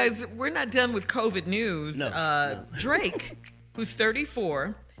 Well, guys, we're not done with COVID news. No. Drake, who's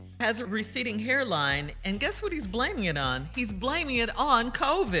 34, has a receding hairline, and guess what he's blaming it on? He's blaming it on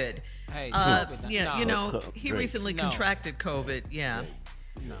COVID. Hey, you know, he recently contracted COVID. Yeah.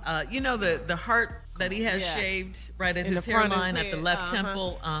 You know the heart that he has shaved right at his hairline at the left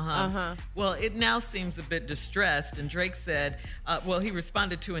temple. Well, it now seems a bit distressed, and Drake said, he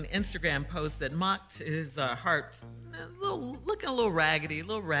responded to an Instagram post that mocked his heart, looking a little raggedy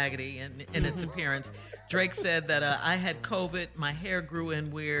in its appearance. Drake said that I had COVID, my hair grew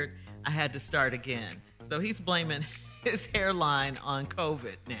in weird, I had to start again. So he's blaming his hairline on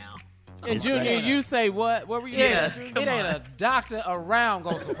COVID now. And Junior, you say what? What were you saying? It ain't a doctor around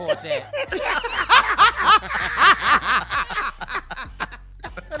gonna support that.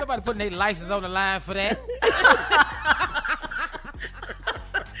 Ain't nobody putting their license on the line for that.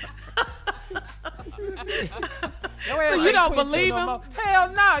 So you don't believe him?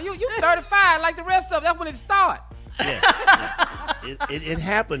 Hell no. You 35 like the rest of them. That's when it start. Yeah. It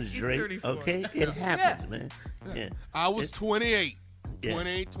happens, Drake. Okay? It happens, man. Yeah. I was 28.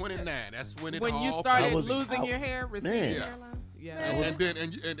 28, 29. That's when it all you started losing your hair, receding your hairline? Yeah.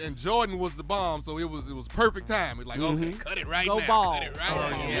 And Jordan was the bomb, so it was perfect time. It's like, okay, cut it right now. Go ball. Cut it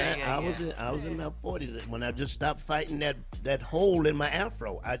right now. I was in my 40s when I just stopped fighting that hole in my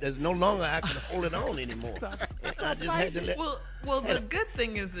afro. There's no longer I can hold it on anymore. I just had to let. Well, the good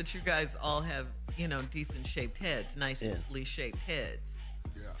thing is that you guys all have, decent shaped heads, nicely shaped heads.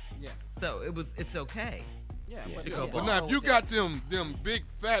 Yeah. So it's okay. Yeah, but now if you got them big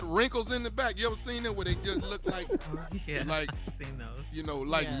fat wrinkles in the back, you ever seen them where they just look like, I've seen those.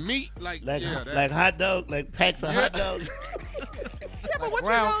 Like meat, like hot dog, like packs of hot dogs. But what you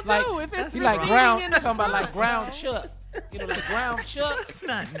gonna do if it's like ground? Talking about like ground chuck, like ground chuck. It's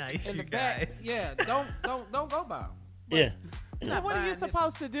not nice, in you the back. guys. Yeah, don't go by. Yeah. Now, what are you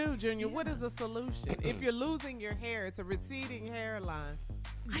supposed to do, Junior? What is the solution? If you're losing your hair, it's a receding hairline.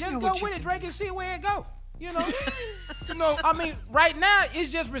 Just go with it, Drake, and see where it go. I mean, right now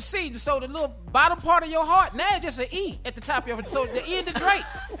it's just receding. So the little bottom part of your heart now it's just an E at the top of your. So the end of Drake.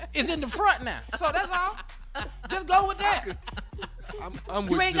 is in the front now. So that's all. Just go with that. I'm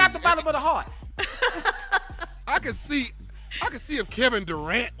with You ain't got the bottom of the heart. I can see if Kevin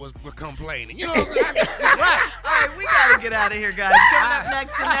Durant was complaining. You know what I'm saying? Right. All right, we got to get out of here, guys. Coming up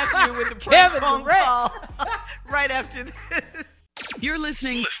next, the nephew with the prank Kevin phone Durant. call right after this. You're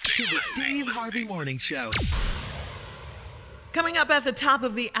listening to the Steve Harvey Morning Show. Coming up at the top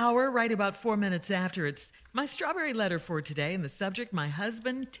of the hour, right about 4 minutes after, it's my strawberry letter for today, and the subject, my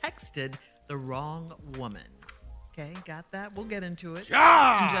husband texted the wrong woman. Okay, got that? We'll get into it in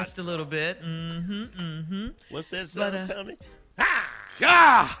just a little bit. What's that song, But, Tommy?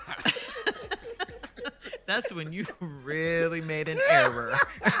 God! That's when you really made an error,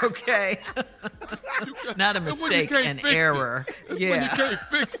 okay? Not a That's when you mistake, can't an fix it. error. That's Yeah. when you can't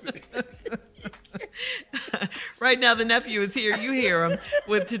fix it. Right now, the nephew is here. You hear him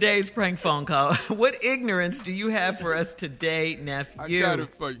with today's prank phone call. What ignorance do you have for us today, nephew? I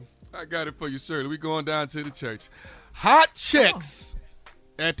got it for you. Shirley. We going down to the church. Hot checks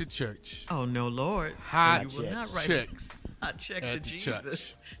at the church. Oh, no, Lord. Hot You will not write checks hot check to at the Jesus.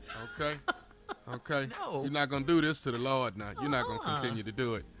 church. Okay? Okay? No. You're not going to do this to the Lord now. You're not going to continue to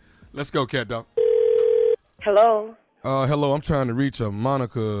do it. Let's go, cat dog. Hello? Hello, I'm trying to reach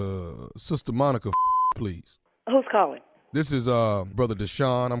Sister Monica, please. Who's calling? This is Brother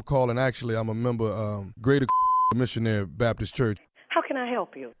Deshaun. I'm calling. Actually, I'm a member Greater Missionary Baptist Church. How can I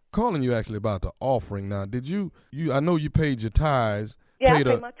help you? Calling you actually about the offering. Now, did you I know you paid your tithes. Yeah, I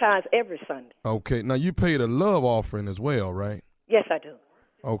pay my tithes every Sunday. Okay. Now, you paid a love offering as well, right? Yes, I do.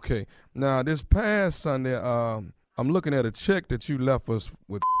 Okay. Now, this past Sunday, I'm looking at a check that you left us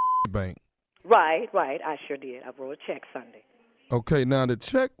with bank. Right. I sure did. I wrote a check Sunday. Okay. Now, the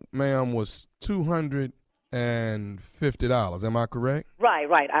check, ma'am, was $250. Am I correct?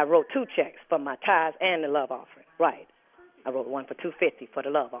 Right. I wrote 2 checks for my tithes and the love offering. Right. I wrote one for $250 for the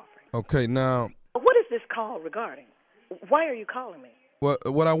love offering. Okay. Now, What is this call regarding? Why are you calling me?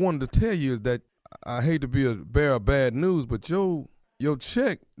 what I wanted to tell you is that I hate to be a bearer of bad news, but your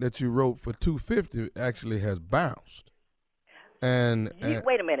check that you wrote for $250 actually has bounced. And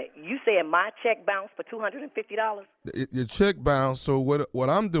Wait a minute. You said my check bounced for $250? Your check bounced. So what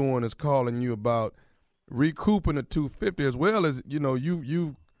I'm doing is calling you about recouping the $250, as well as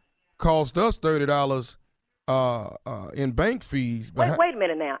you cost us $30 in bank fees. Wait a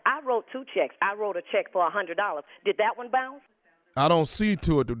minute now. I wrote 2 checks. I wrote a check for $100. Did that one bounce? I don't see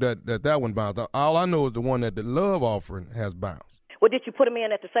to it that one bounced. All I know is the one that the love offering has bounced. Well, did you put them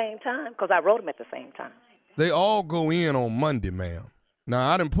in at the same time? Because I wrote them at the same time. They all go in on Monday, ma'am. Now,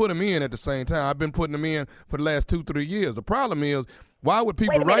 I didn't put them in at the same time. I've been putting them in for the last 2-3 years. The problem is, why would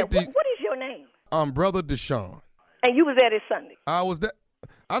people write these? What is your name? I'm Brother Deshaun. And you was there this Sunday? I was there.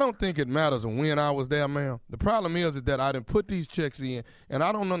 I don't think it matters when I was there, ma'am. The problem is that I didn't put these checks in, and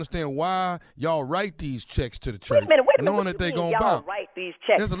I don't understand why y'all write these checks to the church, Wait a minute. knowing that they gonna y'all bounce. write these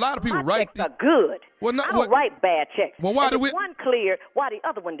checks? There's a lot of people My write checks are good. Well, I don't write bad checks. Well, why and do if we? one cleared, why the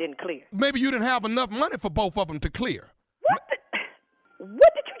other one didn't clear? Maybe you didn't have enough money for both of them to clear.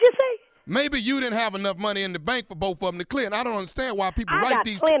 What did you just say? Maybe you didn't have enough money in the bank for both of them to clear, and I don't understand why people I write got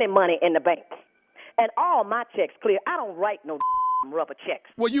these. plenty money in the bank, and all my checks clear. I don't write no rubber checks.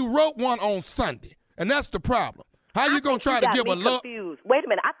 Well, you wrote one on Sunday, and that's the problem. How you gonna try to give a love? Wait a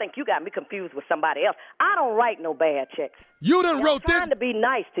minute. I think you got me confused with somebody else. I don't write no bad checks. You done wrote this. I'm trying to be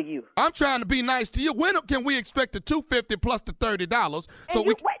nice to you. I'm trying to be nice to you. When can we expect the $250 plus the $30? So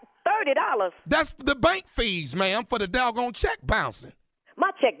wait, $30? That's the bank fees, ma'am, for the doggone check bouncing.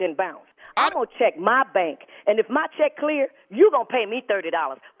 My check didn't bounce. I'm going to check my bank, and if my check clear, you going to pay me $30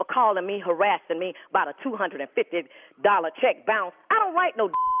 for calling me, harassing me about a $250 check bounce. I don't write no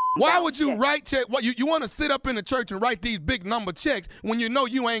Why would you write check? What, you want to sit up in the church and write these big number checks when you know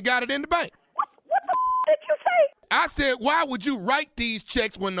you ain't got it in the bank? What the did you say? I said, why would you write these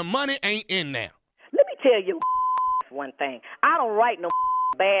checks when the money ain't in there? Let me tell you one thing. I don't write no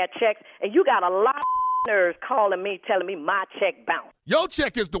bad checks, and you got a lot of nerves calling me, telling me my check bounced. Your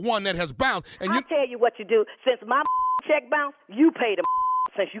check is the one that has bounced. And I'll tell you what you do. Since my check bounced, you pay the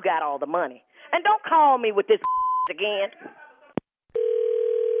since you got all the money. And don't call me with this again.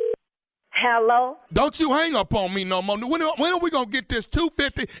 Hello? Don't you hang up on me no more. When are we going to get this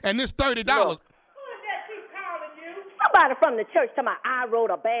 $250 and this $30? Look. Somebody from the church talking about I wrote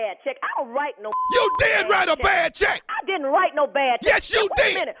a bad check. I don't write no. You did write a bad check. I didn't write no bad check. Yes, you Wait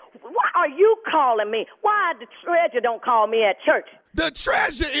did. A minute. Why are you calling me? Why the treasurer don't call me at church? The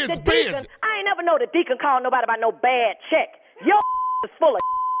treasurer is the busy. Deacon, I ain't never know the deacon call nobody about no bad check. Your is full of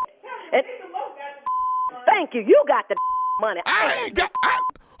and thank you. You got the money. I ain't got.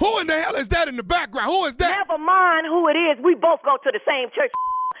 Who in the hell is that in the background? Who is that? Never mind who it is. We both go to the same church.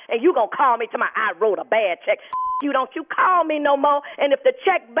 and you gonna call me to my I wrote a bad check. You don't you call me no more, and if the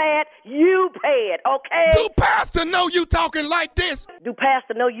check bad, you pay it, okay? Do Pastor know you talking like this? Do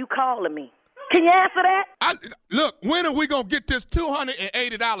Pastor know you calling me? Can you answer that? Look, when are we going to get this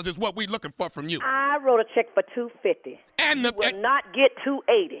 $280 is what we looking for from you? I wrote a check for $250. And you will not get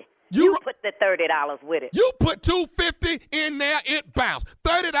 $280. You put the $30 with it. You put $250 in there, it bounced.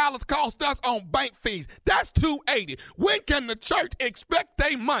 $30 cost us on bank fees. That's $280. When can the church expect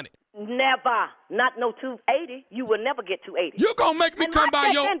their money? Never. Not no $280. You will never get $280. You going to make me come by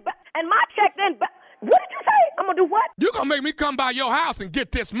your... And my check then... What did you say? I'm going to do what? You going to make me come by your house and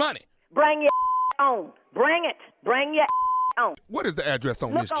get this money. Bring your on. Bring it. Bring your on. What is the address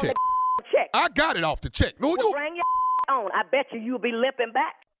on this on check? The check. I got it off the check. No, well, bring your on. I bet you'll be limping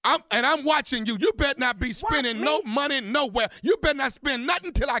back. I'm watching you. You better not be spending no money nowhere. You better not spend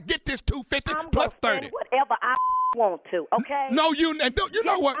nothing till I get this $250 plus $30. Whatever I want to, okay? No, you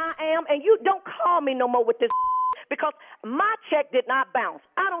know what? I am, and you don't call me no more with this because my check did not bounce.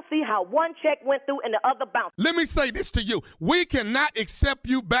 I don't see how one check went through and the other bounced. Let me say this to you. We cannot accept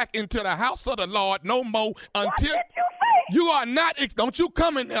you back into the house of the Lord no more until... What did you say? You are not... Don't you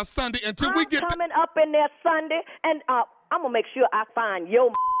come in there Sunday until we get... I'm coming up in there Sunday, and I'm going to make sure I find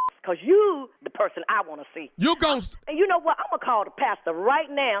your because you the person I want to see. You gon' And you know what? I'm going to call the pastor right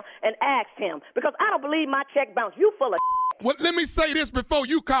now and ask him because I don't believe my check bounced. You full of Well, let me say this before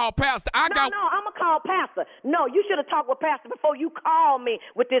you call pastor. No, I'm going to call pastor. No, you should have talked with pastor before you call me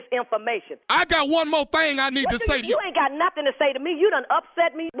with this information. I got one more thing I need to say to you. You ain't got nothing to say to me. You done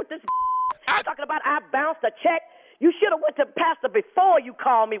upset me with this talking about I bounced a check. You should have went to pastor before you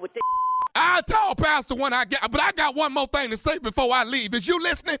called me with this. I'll tell pastor when I get, but I got one more thing to say before I leave. Is you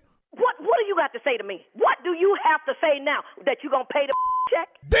listening? What do you got to say to me? What do you have to say now that you going to pay the check?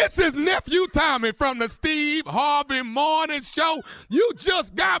 This is Nephew Tommy from the Steve Harvey Morning Show. You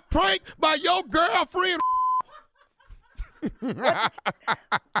just got pranked by your girlfriend.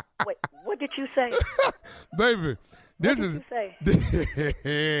 Wait, what did you say? Baby, this what did you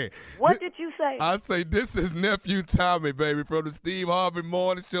say? What did you say? I say this is Nephew Tommy, baby, from the Steve Harvey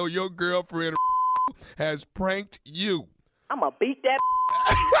Morning Show. Your girlfriend has pranked you. I'm going to beat that.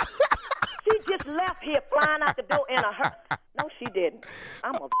 She just left here flying out the door in a hearse. No, she didn't.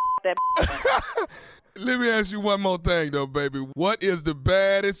 I'm going to that. Let me ask you one more thing, though, baby. What is the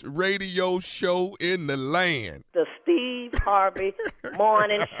baddest radio show in the land? The Steve Harvey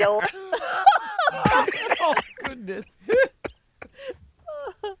Morning Show. Oh, goodness.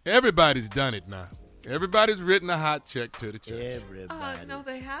 Everybody's done it now. Everybody's written a hot check to the church. Everybody. No,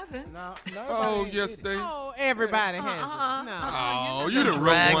 they haven't. No. Oh, yes, they. Oh, everybody has it. No. Oh, you done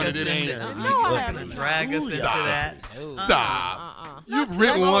wrote one that it ain't. No, I haven't. Drag us into that. Stop. You've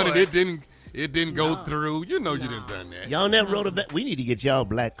written one and it didn't go through. You know you didn't done that. Y'all never wrote a back. We need to get y'all a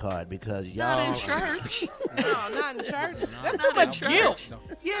black card because y'all. Not in church. No, not in church. That's too much guilt.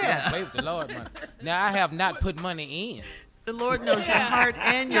 Yeah. Play with the Lord, man. Now, I have not put money in. The Lord knows your heart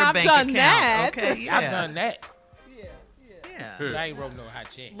and your I've bank done account. that. Okay, yeah. I've done that. Yeah. I ain't wrote no hot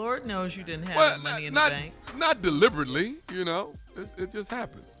check. Lord knows you didn't have the money in the bank. Not deliberately, you know. It just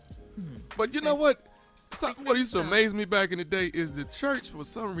happens. But you know what? What used to amaze me back in the day is the church, for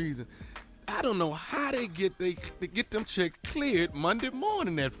some reason, I don't know how they get them checks cleared Monday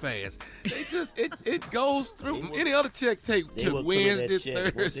morning that fast. They just it goes through. Any other check took Wednesday,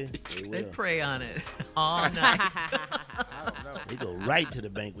 Thursday. They pray on it all night. They go right to the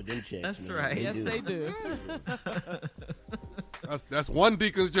bank with them checks. That's right. Yes, they do. That's one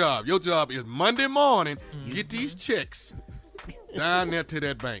deacon's job. Your job is Monday morning, get these checks down there to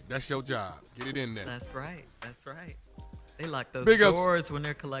that bank. That's your job. Get it in there. That's right. That's right. They lock those Big doors when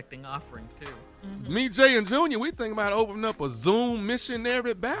they're collecting offerings, too. Me, Jay, and Junior, we think about opening up a Zoom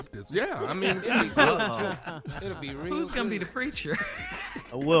missionary Baptist. Yeah, I mean, It'll be good, too. It'll be real Who's going to be the preacher?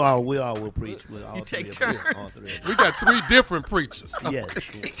 We all will preach. You take turns. We got 3 different preachers. Yes.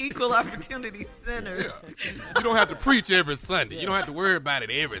 Equal opportunity centers. Yeah. You don't have to preach every Sunday. You don't have to worry about it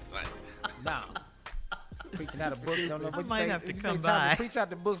every Sunday. No. Preaching out of books, don't know what I you might say. have to You come say time by. to preach out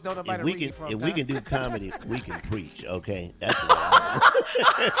the books, don't nobody read it from If time. we can do comedy, we can preach. Okay, that's what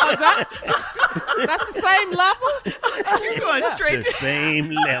I That's the same level? You're going straight the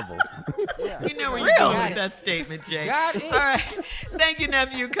same level. You know where you're going with that statement, Jay. Got it. All right. Thank you,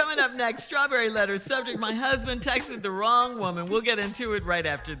 nephew. Coming up next, Strawberry Letter. Subject, my husband texted the wrong woman. We'll get into it right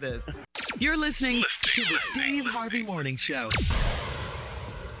after this. You're listening to the Steve Harvey Morning Show.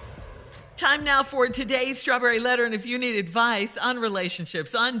 Time now for today's Strawberry Letter. And if you need advice on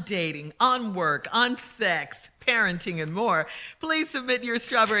relationships, on dating, on work, on sex, parenting, and more. Please submit your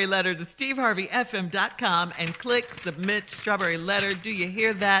strawberry letter to steveharveyfm.com and click Submit Strawberry Letter. Do you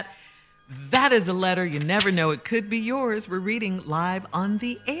hear that? That is a letter. You never know. It could be yours. We're reading live on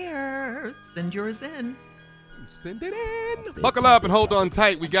the air. Send yours in. Send it in. Buckle up and hold on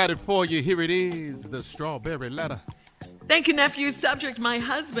tight. We got it for you. Here it is, the strawberry letter. Thank you, nephew. Subject, my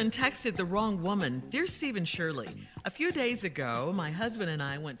husband texted the wrong woman. Dear Steve and Shirley, a few days ago, my husband and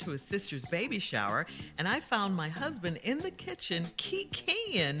I went to his sister's baby shower, and I found my husband in the kitchen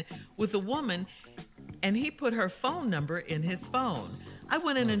kikiing with a woman, and he put her phone number in his phone. I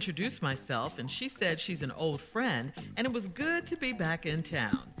went and introduced myself, and she said she's an old friend, and it was good to be back in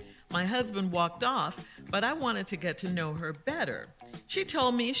town. My husband walked off, but I wanted to get to know her better. She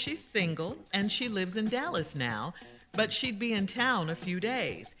told me she's single, and she lives in Dallas now, but she'd be in town a few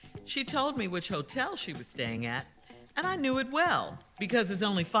days. She told me which hotel she was staying at, and I knew it well because it's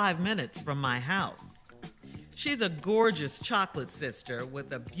only 5 minutes from my house. She's a gorgeous chocolate sister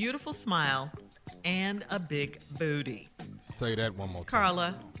with a beautiful smile and a big booty. Say that one more time.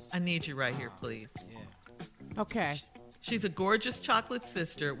 Carla, I need you right here, please. Okay. She's a gorgeous chocolate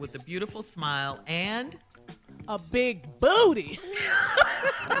sister with a beautiful smile and a big booty.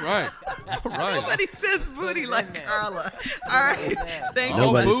 All right. Nobody says booty like Carla. All right. Thank you.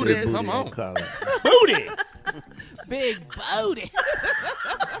 Nobody booty. says Come on. Carla. Booty. Big booty.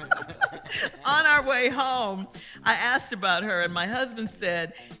 On our way home, I asked about her, and my husband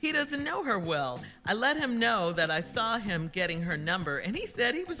said he doesn't know her well. I let him know that I saw him getting her number, and he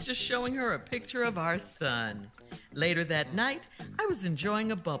said he was just showing her a picture of our son. Later that night, I was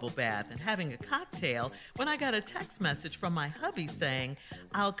enjoying a bubble bath and having a cocktail when I got a text message from my hubby saying,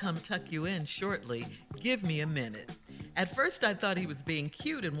 "I'll come tuck you in shortly. Give me a minute." At first, I thought he was being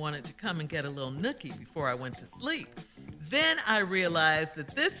cute and wanted to come and get a little nookie before I went to sleep. Then I realized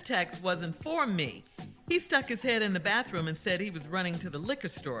that this text wasn't for me. He stuck his head in the bathroom and said he was running to the liquor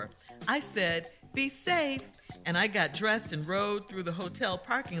store. I said, "Be safe," and I got dressed and rode through the hotel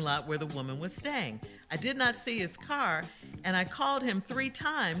parking lot where the woman was staying. I did not see his car, and I called him 3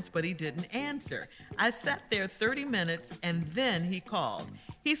 times, but he didn't answer. I sat there 30 minutes, and then he called.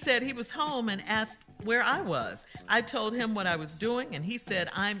 He said he was home and asked where I was. I told him what I was doing, and he said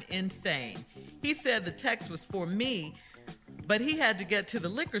I'm insane. He said the text was for me, but he had to get to the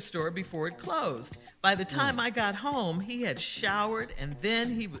liquor store before it closed. By the time I got home, he had showered, and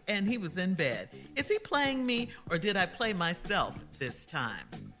then he was in bed. Is he playing me, or did I play myself this time?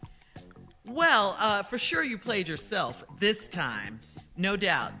 Well, for sure you played yourself this time, no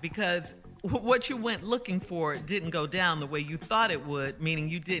doubt, because what you went looking for didn't go down the way you thought it would, meaning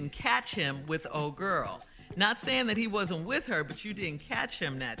you didn't catch him with old girl. Not saying that he wasn't with her, but you didn't catch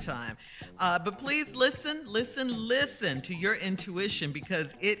him that time. But please listen to your intuition,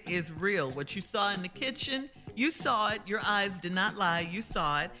 because it is real. What you saw in the kitchen, you saw it. Your eyes did not lie. You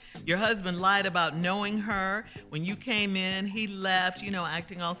saw it. Your husband lied about knowing her. When you came in, he left,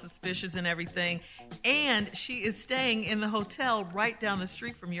 acting all suspicious and everything. And she is staying in the hotel right down the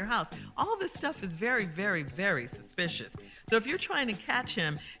street from your house. All this stuff is very, very, very suspicious. So if you're trying to catch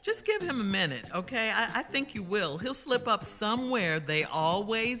him, just give him a minute, okay? I think you will. He'll slip up somewhere. They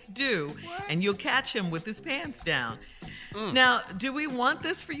always do. And you'll catch him with his pants down. Now, do we want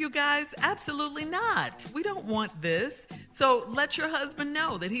this for you guys? Absolutely not. We don't want this. So let your husband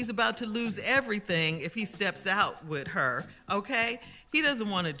know that he's about to lose everything if he steps out with her, okay? He doesn't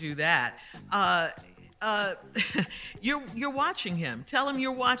want to do that. You're watching him. Tell him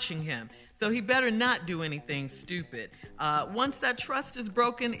you're watching him. So he better not do anything stupid. Once that trust is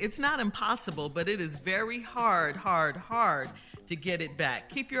broken, it's not impossible, but it is very hard to get it back.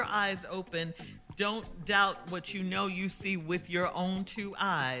 Keep your eyes open. Don't doubt what you see with your own 2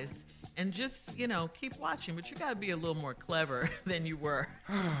 eyes. And just, keep watching. But you got to be a little more clever than you were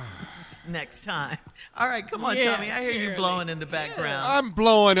next time. All right, come on, Tommy. I hear you blowing in the background. I'm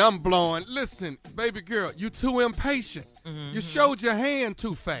blowing. Listen, baby girl, you too impatient. Mm-hmm. You showed your hand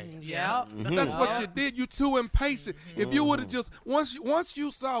too fast. Yeah. That's what you did. You too impatient. If you would have just, once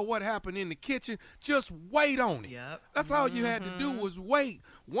you saw what happened in the kitchen, just wait on it. Yep. That's all you had to do was wait.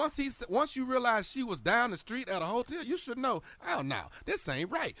 Once you realized she was down the street at a hotel, you should know, oh, no, this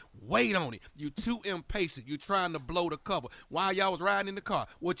ain't right. Wait on it. You too impatient. You trying to blow the cover. While y'all was riding in the car,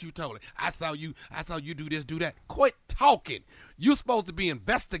 what you told her? I saw you do this, do that. Quit talking. You supposed to be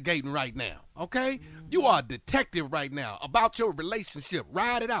investigating right now, okay? You are a detective right now about your relationship.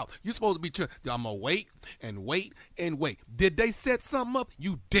 Ride it out. You supposed to be I'm going to wait and wait and wait. Did they set something up?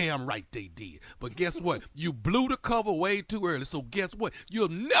 You damn right they did. But guess what? You blew the cover way too early, so guess what? You'll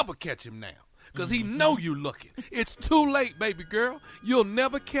never catch him now. because he know you looking. It's too late, baby girl. You'll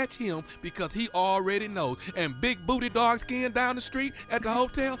never catch him because he already knows. And big booty dark skin down the street at the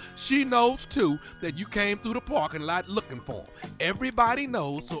hotel, she knows too that you came through the parking lot looking for him. Everybody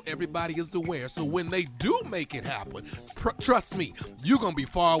knows, so everybody is aware. So when they do make it happen, trust me, you're going to be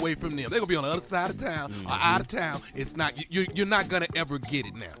far away from them. They're going to be on the other side of town or out of town. It's not, you're not going to ever get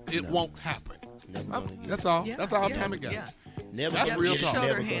it now. It won't happen. That's all. Yeah, That's all yeah, time it got. yeah. Never That's gonna real get it. talk. Showed her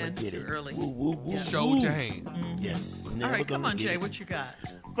Never gonna hand get too it. early. Woo, woo, woo, Showed your woo. hand. Yeah. All Never right, come gonna on, get Jay. it. What you got?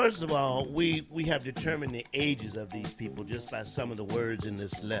 First of all, we have determined the ages of these people just by some of the words in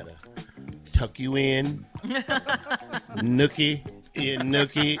this letter. Tuck you in, nookie,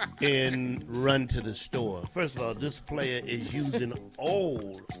 and run to the store. First of all, this player is using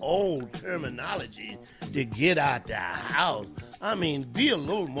old terminology to get out the house. I mean, be a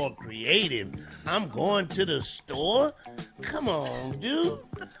little more creative. I'm going to the store? Come on, dude.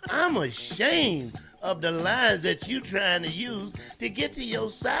 I'm ashamed of the lines that you trying to use to get to your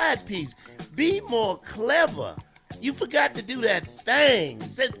side piece. Be more clever. You forgot to do that thing.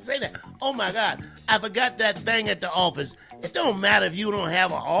 Say that. Oh my God, I forgot that thing at the office. It don't matter if you don't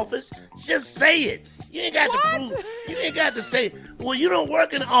have an office. Just say it. You ain't got to prove. You ain't got to say, well, you don't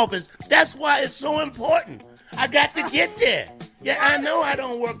work in the office. That's why it's so important. I got to get there. Yeah, I know I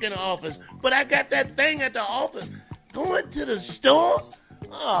don't work in the office, but I got that thing at the office. Going to the store?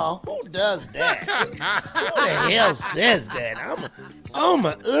 Oh, who does that? Who the hell says that?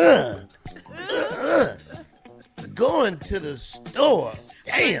 Going to the store.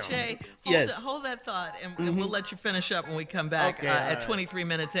 Damn. Jay, Yes. hold that thought, and we'll let you finish up when we come back Okay, at all 23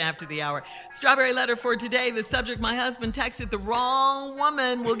 minutes after the hour. Strawberry letter for today. The subject, my husband texted the wrong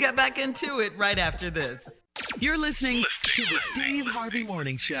woman. We'll get back into it right after this. You're listening to the Steve Harvey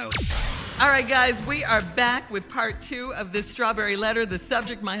Morning Show. All right, guys, we are back with part 2 of this strawberry letter. The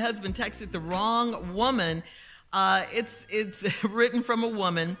subject, my husband texted the wrong woman. It's written from a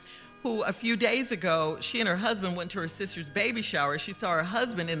woman who a few days ago, she and her husband went to her sister's baby shower. She saw her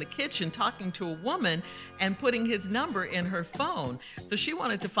husband in the kitchen talking to a woman and putting his number in her phone. So she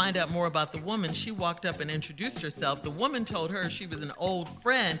wanted to find out more about the woman. She walked up and introduced herself. The woman told her she was an old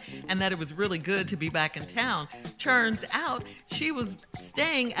friend and that it was really good to be back in town. Turns out she was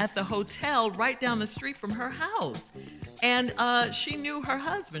staying at the hotel right down the street from her house. And she knew her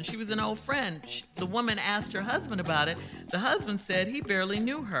husband. She was an old friend. The woman asked her husband about it. The husband said he barely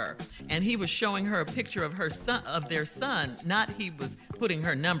knew her. And he was showing her a picture of their son, not he was putting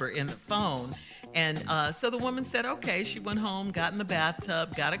her number in the phone. And so the woman said, okay. She went home, got in the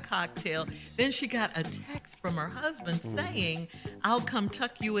bathtub, got a cocktail. Then she got a text from her husband saying, I'll come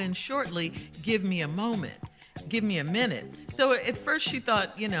tuck you in shortly. Give me a moment. Give me a minute. So at first she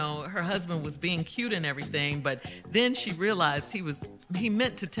thought, her husband was being cute and everything, but then she realized he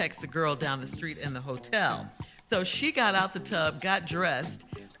meant to text the girl down the street in the hotel. So she got out the tub, got dressed,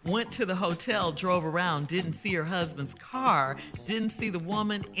 went to the hotel, drove around, didn't see her husband's car, didn't see the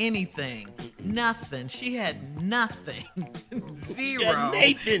woman, anything. Nothing. She had nothing. Zero. You got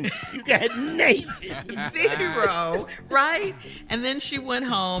Nathan. Zero, right? And then she went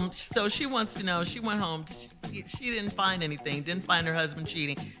home. So she wants to know, she went home. She didn't find anything, didn't find her husband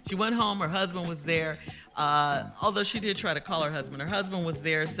cheating. She went home, her husband was there. Although she did try to call her husband was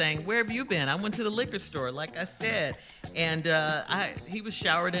there saying, where have you been? I went to the liquor store, like I said. And he was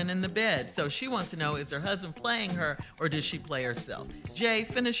showered in the bed. So she wants to know, is her husband playing her or did she play herself? Jay,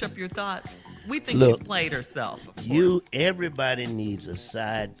 finish up your thoughts. We think she's played herself. Everybody needs a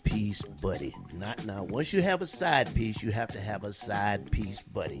side piece buddy. Not now. Once you have a side piece, you have to have a side piece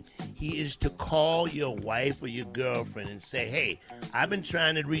buddy. He is to call your wife or your girlfriend and say, hey, I've been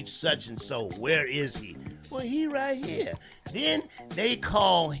trying to reach such and so. Where is he? Well, he right here. Then they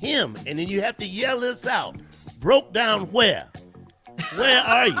call him, and then you have to yell this out. Broke down where? Where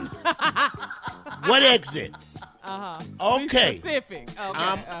are you? What exit? Okay. Be specific.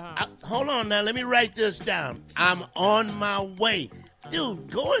 Okay. Hold on now. Let me write this down. I'm on my way. Dude,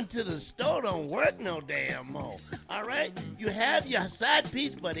 going to the store don't work no damn more. All right? You have your side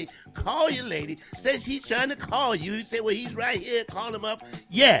piece buddy. Call your lady. Says he's trying to call you. You say, well, he's right here. Call him up.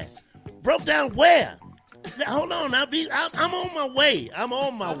 Yeah. Broke down where? Now, hold on. I'm on my way. I'm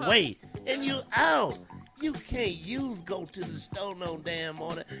on my way. And you out. You can't go to the store no damn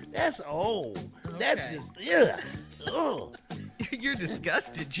morning. That's old. Okay. That's just, yeah. Ugh. You're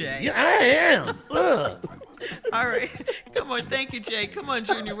disgusted, Jay. Yeah, I am. Ugh. All right. Come on. Thank you, Jay. Come on,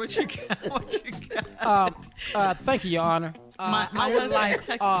 Junior. What you got? Thank you, Your Honor. My I would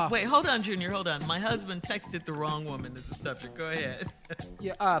husband like. wait, hold on, Junior. Hold on. My husband texted the wrong woman as the subject. Go ahead.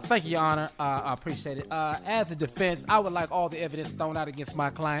 Yeah, thank you, Your Honor. I appreciate it. As a defense, I would like all the evidence thrown out against my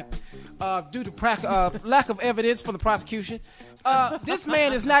client. Due to lack of evidence from the prosecution, this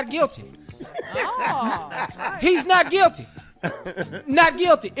man is not guilty. Oh, He's not guilty. Not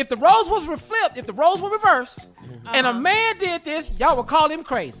guilty. If the roles was flipped, if the roles were reversed, and a man did this, y'all would call him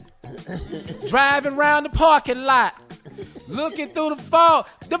crazy. Driving around the parking lot, looking through the phone.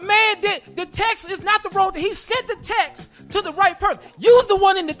 The man did the text is not the wrong. He sent the text to the right person. Use the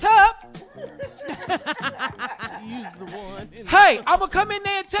one in the tub. use the one. Hey, I'm gonna come in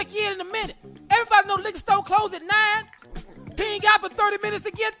there and take you in a minute. Everybody know liquor store closed at 9. He ain't got but 30 minutes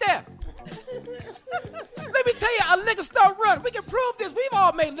to get there. Let me tell you, a liquor store run. We can prove this. We've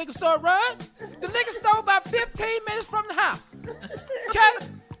all made liquor store runs. The liquor store about 15 minutes from the house. Okay?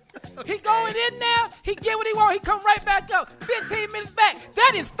 He going in now. He get what he want. He come right back up. 15 minutes back.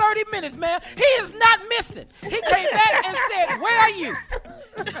 That is 30 minutes, man. He is not missing. He came back and said, "Where are you?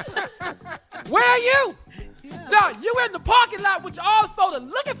 Where are you?" No, you were in the parking lot with your all photo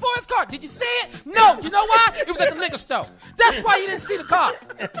looking for his car. Did you see it? No. You know why? It was at the liquor store. That's why you didn't see the car.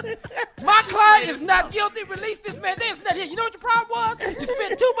 My client is not guilty. Release this man. There's nothing here. You know what your problem was? You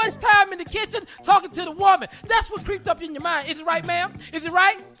spent too much time in the kitchen talking to the woman. That's what creeped up in your mind. Is it right, ma'am? Is it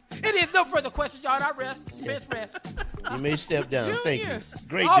right? It is. No further questions, y'all. I rest. Best rest. You may step down. Junior. Thank you.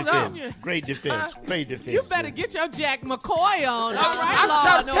 Great Oh, defense. no. Great defense. Great defense. You better get your Jack McCoy on. All right, I'm Law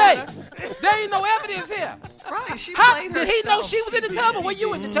trying and to tell Order. you, there ain't no evidence here. Right. She How played did he know herself. she was in the tub, or were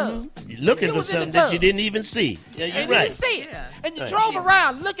you in the tub? You're looking He for was in the something that tub. you didn't even see. Yeah, you're And right. didn't see it. Yeah. And you Right. drove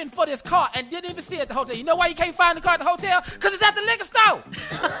around looking for this car and didn't even see it at the hotel. You know why you can't find the car at the hotel? Because it's at the liquor store.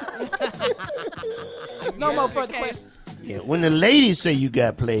 No more further questions. Yeah, when the ladies say you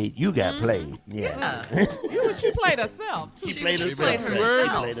got played, you got played. Yeah. She played herself. She played She herself. played She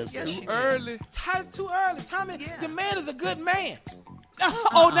herself. played herself. Yes, she did. Early. Too early. Tommy, the man is a good man.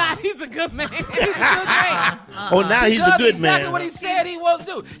 Oh, now he's a good man. He's a good man. Oh, now he's a does good exactly man. what he said he was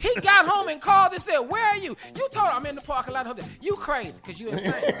do. He got home and called and said, "Where are you?" You told him, "I'm in the parking lot of the hotel." You crazy because you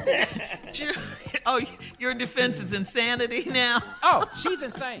insane. Oh, your defense is insanity now. Oh, she's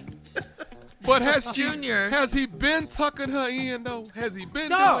insane. But has Junior. Has he been tucking her in though? Has he been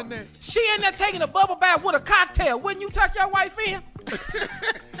No, doing that? she in there taking a bubble bath with a cocktail. Wouldn't you tuck your wife in?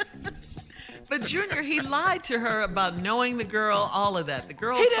 But Junior, he lied to her about knowing the girl, all of that. The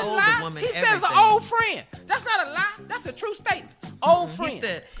girl He didn't told lie. the woman He everything. says an old friend. That's not a lie. That's a true statement. Old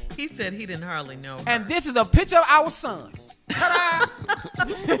friend. He said he didn't hardly know her. And this is a picture of our son. Ta-da!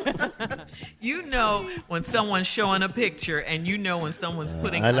 You know when someone's showing a picture, and you know when someone's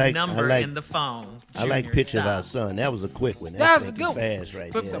putting I like- a number I like- in the phone. I like Junior, picture of stop. our son. That was a quick one. That was a thinking good one. fast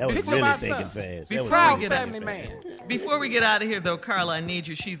right But there. it's a That was picture of really our thinking son. fast. Be That was proud really family thinking man. fast. Before we get out of here, though, Carla, I need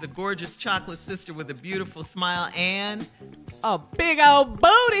you. She's a gorgeous chocolate sister with a beautiful smile and A big old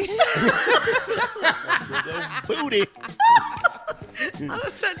booty. Booty.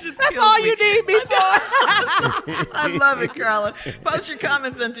 that just That's kills all me. you need me for. I love it, Carla. Post your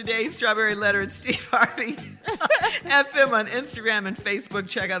comments on today's Strawberry Letter at Steve Harvey FM on Instagram and Facebook.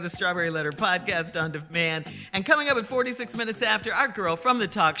 Check out the Strawberry Letter podcast on demand. And coming up at 46 minutes after, our girl from the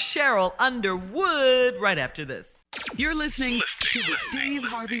talk, Sheryl Underwood, right after this. You're listening to the Steve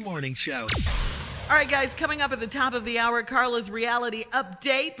Harvey Morning Show. All right, guys, coming up at the top of the hour, Carla's reality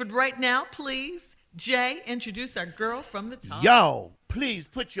update. But right now, please, Jay, introduce our girl from the talk. Y'all, please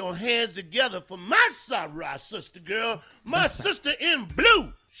put your hands together for my Sarah sister girl, my sister in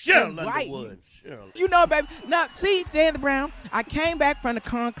blue, Sheryl Right. Underwood. Sheryl. You know, baby. Now, see, Jan Brown, I came back from the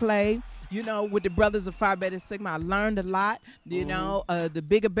conclave, you know, with the Brothers of Phi Beta Sigma. I learned a lot, you know, the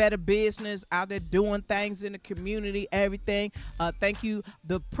bigger, better business out there doing things in the community, everything. Thank you.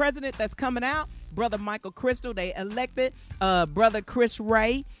 The president that's coming out, Brother Michael Crystal, they elected Brother Chris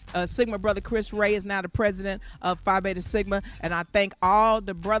Ray. Sigma Brother Chris Ray is now the president of Phi Beta Sigma, and I thank all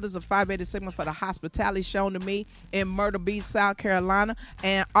the brothers of Phi Beta Sigma for the hospitality shown to me in Myrtle Beach, South Carolina,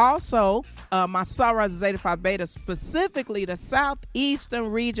 and also my Sorors Zeta Phi Beta, specifically the Southeastern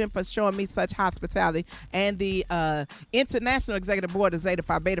region, for showing me such hospitality, and the International Executive Board of Zeta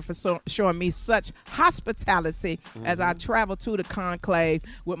Phi Beta for showing me such hospitality as I travel to the conclave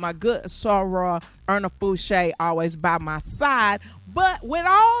with my good soror Erna Fouché always by my side. But with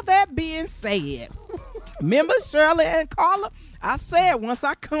all that being said, remember Shirley and Carla? I said once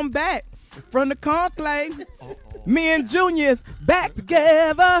I come back from the conclave, me and Junior is back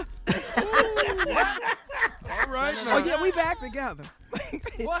together. All right. Oh yeah, we back together.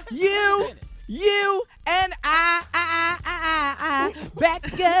 What? You and I back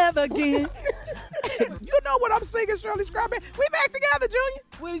together again. You know what I'm singing, Shirley Strawberry? We back together, Junior.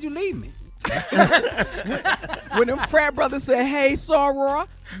 Where did you leave me? When them frat brothers said, hey, Soror,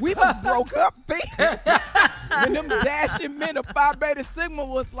 we was broke up, B. When them dashing men of Phi Beta Sigma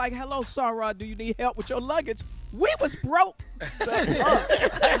was like, hello, Soror, do you need help with your luggage? We was broke. So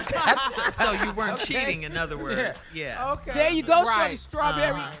you weren't cheating, in other words. Yeah. Okay. There you go, Shirley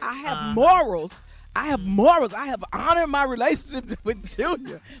Strawberry. I have morals. I have morals. I have honor in my relationship with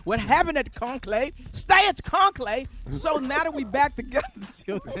Junior. What happened at the conclave, stay at the conclave. So now that we back together,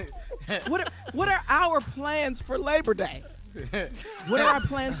 Junior, what are our plans for Labor Day? What are our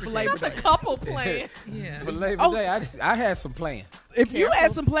plans for Labor Day? Couple plans. Yeah. For Labor Day, I had some plans. If you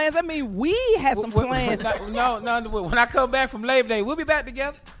had some plans, I mean, we had some plans. No. When I come back from Labor Day, we'll be back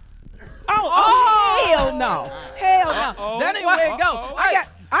together. Hell no. Hell no. That ain't where it go.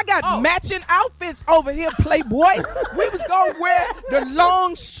 I got matching outfits over here, Playboy. We was gonna wear the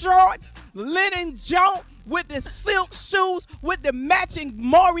long shorts, linen jump with the silk shoes with the matching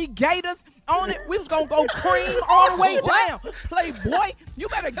Maury Gators on it. We was gonna go cream all the way down. Playboy, you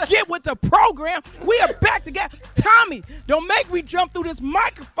better get with the program. We are back together. Tommy, don't make me jump through this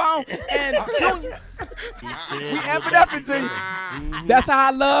microphone. And Junior, we amp it up into you. That's how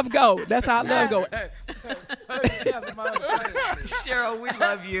I love go. That's how I love go. Sheryl, we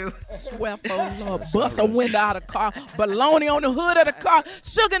love you. Swept on Lord, bust a window out of the car, baloney on the hood of the car,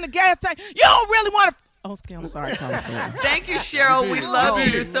 sugar in the gas tank. You don't really want to. Oh, I'm sorry, Carla. Thank you, Sheryl. We love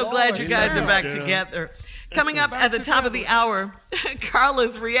you. So glad you guys are back together. Coming up at the top of the hour,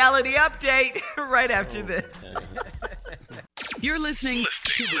 Carla's reality update right after this. You're listening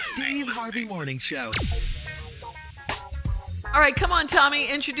to the Steve Harvey Morning Show. All right, come on, Tommy.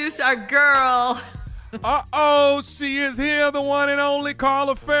 Introduce our girl. Uh-oh, she is here, the one and only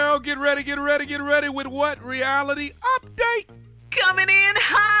Carla Farrell. Get ready with what? Reality update. Coming in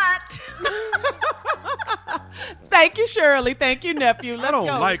hot. Thank you, Shirley. Thank you, nephew. Let's I don't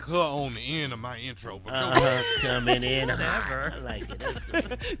go. like her on the end of my intro, but Coming in. Never. I like it. That's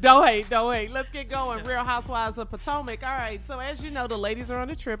good. Don't hate. Let's get going. Real Housewives of Potomac. All right. So as you know, the ladies are on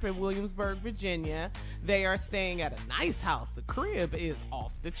a trip in Williamsburg, Virginia. They are staying at a nice house. The crib is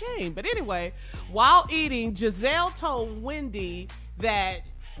off the chain. But anyway, while eating, Giselle told Wendy that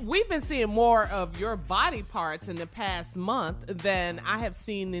we've been seeing more of your body parts in the past month than I have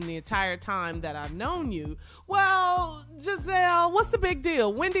seen in the entire time that I've known you. Well, Giselle, what's the big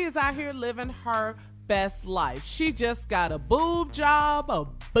deal? Wendy is out here living her best life. She just got a boob job, a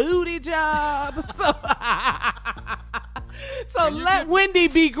booty job. So let Wendy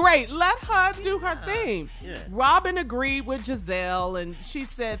be great. Let her do her thing. Yeah. Robin agreed with Giselle, and she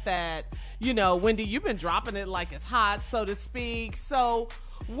said that, you know, Wendy, you've been dropping it like it's hot, so to speak. So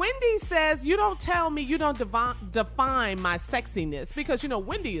Wendy says, you don't tell me, you don't define my sexiness, because, you know,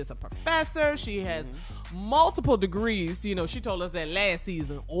 Wendy is a professor. She has multiple degrees. You know, she told us that last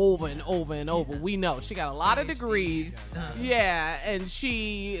season over and over and over. We know she got a lot of degrees. Yeah, and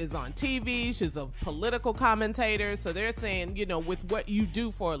she is on TV. She's a political commentator. So they're saying, you know, with what you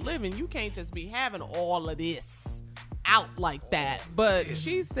do for a living, you can't just be having all of this out like that. But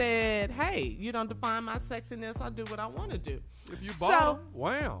she said, hey, you don't define my sexiness. I do what I want to do. If you bought them,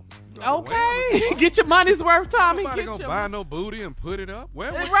 wham. Okay. Get your money's worth, Tommy. Nobody gonna buy no booty and put it up.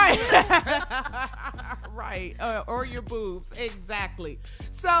 Well, right. Right. Or your boobs. Exactly.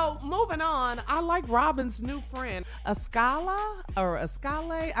 So moving on, I like Robin's new friend, Ascala or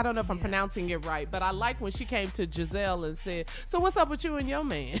Ascale. I don't know if I'm pronouncing it right, but I like when she came to Giselle and said, so what's up with you and your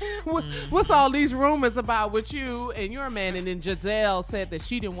man? What's all these rumors about with you and your man? And then Giselle said that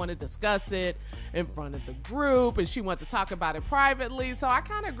she didn't want to discuss it in front of the group and she wanted to talk about it privately. So I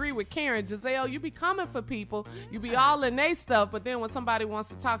kind of agree with Karen. Giselle, you be coming for people. You be all in their stuff, but then when somebody wants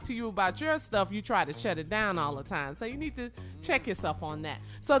to talk to you about your stuff, you try to shut it down all the time. So you need to check yourself on that.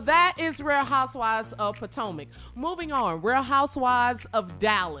 So that is Real Housewives of Potomac. Moving on, Real Housewives of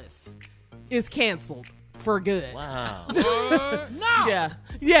Dallas is canceled for good. Wow. No.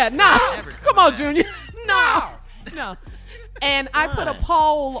 Yeah, no. Come on, Junior. No. And I put a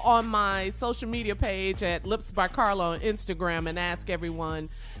poll on my social media page at Lips by Carla on Instagram and ask everyone,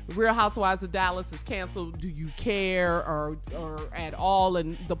 Real Housewives of Dallas is canceled. Do you care or at all?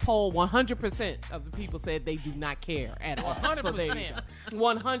 And the poll, 100% of the people said they do not care at all. 100%.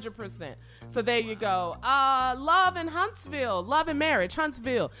 100%. So there you go. Love in Huntsville. Love and Marriage,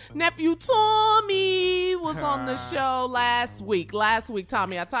 Huntsville. Nephew Tommy was on the show last week.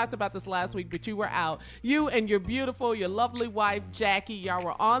 Tommy, I talked about this last week, but you were out. You and your lovely wife, Jackie, y'all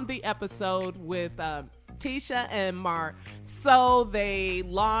were on the episode with Tisha and Mark. So they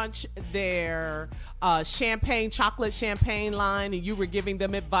launched their chocolate champagne line, and you were giving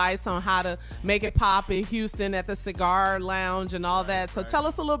them advice on how to make it pop in Houston at the Cigar Lounge and all that. So tell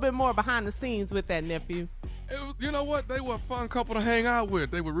us a little bit more behind the scenes with that, nephew. You know what? They were a fun couple to hang out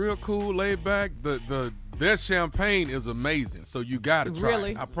with. They were real cool, laid back. Their champagne is amazing, so you got to try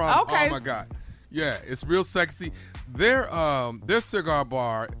really? it. I promise. Okay. Oh, my God. Yeah, it's real sexy. Their cigar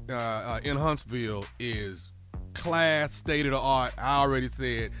bar in Huntsville is class, state of the art. I already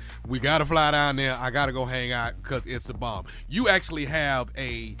said we got to fly down there. I got to go hang out because it's the bomb. You actually have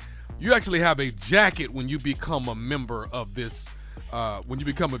a jacket when you become a member of this. When you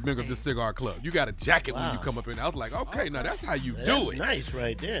become a member of this cigar club, you got a jacket when you come up in. I was like, okay, now that's how you do it. Nice,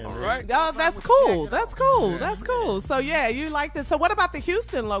 right there. All right. Oh, that's cool. That's cool. That's cool. So yeah, you like this. So what about the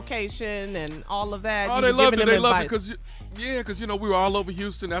Houston location and all of that? Oh, they loved it. They loved it because because we were all over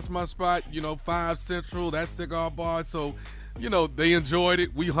Houston. That's my spot. 5 Central, that cigar bar. So. They enjoyed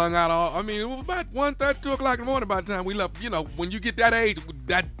it. We hung out it was about 1:30, 2 o'clock in the morning by the time we left. When you get that age,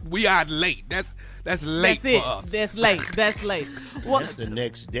 that we are late. That's late for us. That's late. That's late. Well, that's the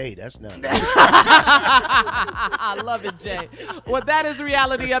next day. That's not I love it, Jay. Well, that is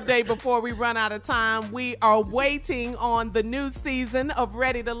Reality Update. Before we run out of time, we are waiting on the new season of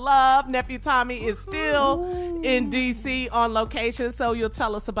Ready to Love. Nephew Tommy is still in D.C. on location, so you'll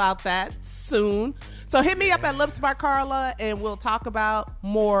tell us about that soon. So hit me up at Lips by Carla, and we'll talk about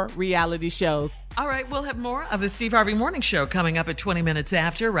more reality shows. All right, we'll have more of the Steve Harvey Morning Show coming up at 20 minutes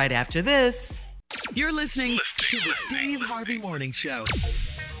after, right after this. You're listening to the Steve Harvey Morning Show.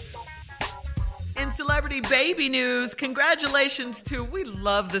 In celebrity baby news, congratulations to, we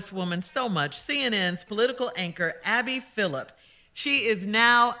love this woman so much, CNN's political anchor, Abby Phillip. She is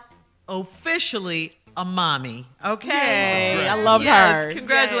now officially a mommy, okay? Yay, I love her.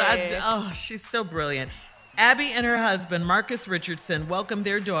 Congratulations. Oh, she's so brilliant. Abby and her husband, Marcus Richardson, welcomed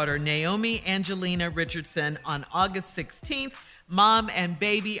their daughter, Naomi Angelina Richardson, on August 16th. Mom and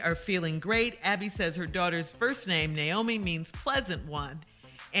baby are feeling great. Abby says her daughter's first name, Naomi, means pleasant one.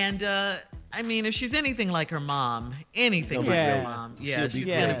 And, if she's anything like her mom, anything like her mom, she's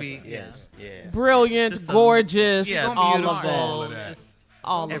going to be brilliant, gorgeous, all of it.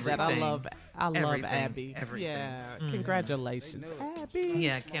 All of that. I love everything, Abby. Everything. Yeah, congratulations, Abby.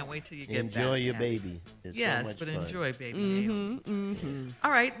 Yeah, can't wait till you get enjoy back, your Abby. baby. It's yes, so much but fun. enjoy baby.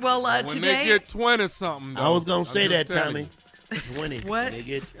 All right, well, when today they get 20-something, I was gonna say that, Tommy. 20. What? They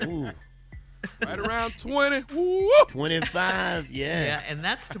get right around 20. 25. Yeah, and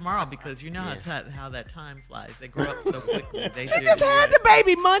that's tomorrow because you know how that time flies. They grow up so quickly. They She just had the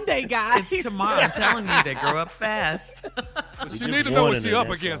baby Monday, guys. It's tomorrow. I'm telling you, they grow up fast. She need to know what she up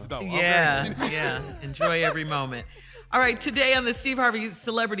against, though. Yeah. Enjoy every moment. All right, today on the Steve Harvey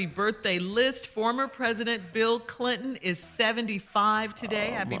celebrity birthday list, former President Bill Clinton is 75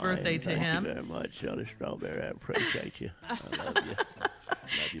 today. Happy birthday to him. Thank you very much, Shirley Strawberry. I appreciate you. I love you.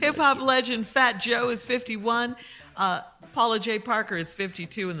 Hip-hop legend Fat Joe is 51. Paula J. Parker is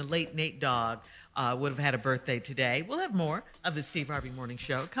 52, and the late Nate Dogg would have had a birthday today. We'll have more of the Steve Harvey Morning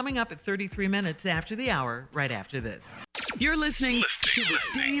Show coming up at 33 minutes after the hour, right after this. You're listening to the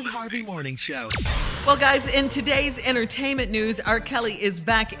Steve Harvey Morning Show. Well, guys, in today's entertainment news, R. Kelly is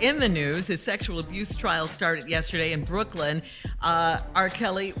back in the news. His sexual abuse trial started yesterday in Brooklyn. R.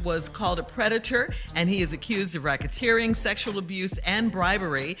 Kelly was called a predator, and he is accused of racketeering, sexual abuse, and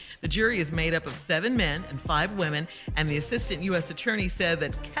bribery. The jury is made up of 7 men and 5 women, and the assistant U.S. attorney said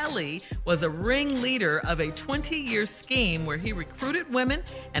that Kelly was a ringleader of a 20-year scheme where he recruited women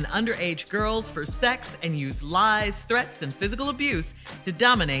and underage girls for sex and used lies, threats, and physical abuse to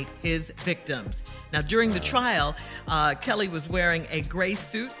dominate his victims. Now, during the trial, Kelly was wearing a gray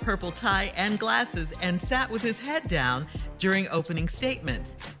suit, purple tie, and glasses and sat with his head down during opening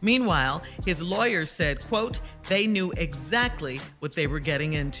statements. Meanwhile, his lawyers said, quote, they knew exactly what they were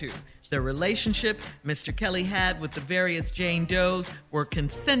getting into. The relationship Mr. Kelly had with the various Jane Does were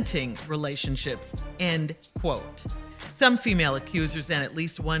consenting relationships, end quote. Some female accusers and at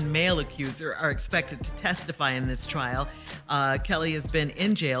least one male accuser are expected to testify in this trial. Kelly has been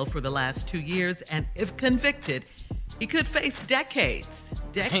in jail for the last 2 years, and if convicted, he could face decades.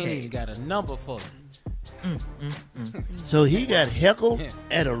 Ain't even got a number for him. So he got heckled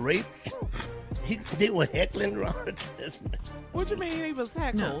at a rape? They were heckling Ron Christmas. What you mean he was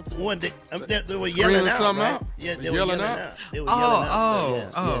heckled? One day, they were yelling out, right? Out? Yeah, they were yelling out. They were yelling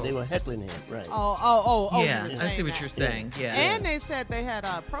out. Yeah, they were heckling him, right? Yeah, I see what you're saying. Yeah. And they said they had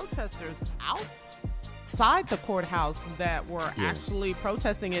protesters outside the courthouse that were actually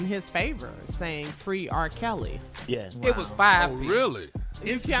protesting in his favor, saying free R. Kelly. Yeah. It was 5 people. Really?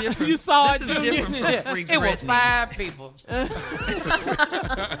 It's You different. saw This it, is Junior? different from Free It was Britney. 5 people.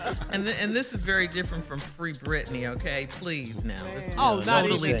 And this is very different from Free Britney, okay? Please now. This is Oh, a not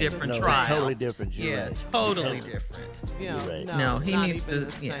totally even different the same. trial. Totally different. You're Yeah, right. totally different. Yeah, right. No, he not needs even to.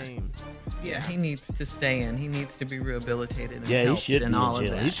 the Yeah. same. Yeah, he needs to stay in. He needs to be rehabilitated and Yeah, he helped should be and in all of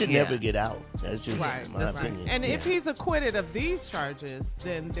jail. that. He should Yeah. never get out. That's just Right, my that's right. opinion. And Yeah. if he's acquitted of these charges,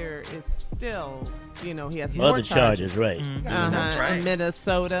 then there is still, he has Other more charges, right? That's right. in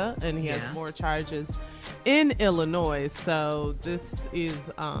Minnesota, and he Yeah. has more charges in Illinois. So this is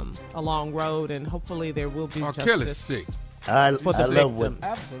a long road, and hopefully there will be R. Kelly's justice sick. I for the love what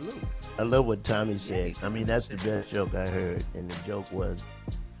victims. Absolutely. I love what Tommy said. I mean, that's the best joke I heard, and the joke was,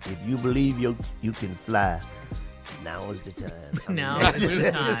 "If you believe you can fly, now is the time." I mean, Now that's- is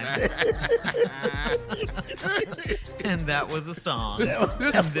the time. And that was a song. And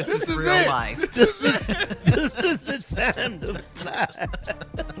this is real it. life. this is the time to fly.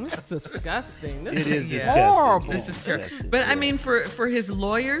 It's disgusting. This It is is disgusting. horrible. This is terrible. Disgusting. But I mean, for his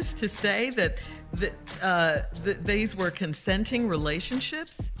lawyers to say that these were consenting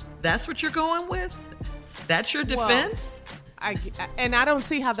relationships, that's what you're going with? That's your Well, defense? I don't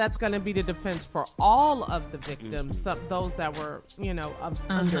see how that's going to be the defense for all of the victims, those that were, of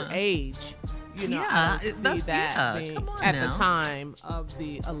underage. I Yeah, don't see that being come on at now. the time of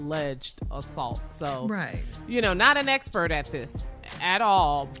the alleged assault. So, Right. Not an expert at this at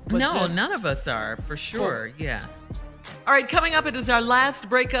all. But No, just- none of us are, for sure. Yeah. All right, coming up, it is our last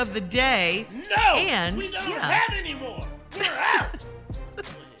break of the day. No, And we don't yeah. have any more. We're out.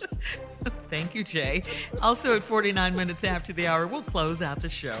 Thank you, Jay. Also, at 49 minutes after the hour, we'll close out the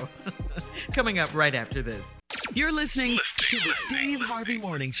show. Coming up right after this. You're listening to the Steve Harvey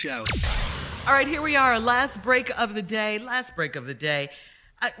Morning Show. All right, here we are. Last break of the day.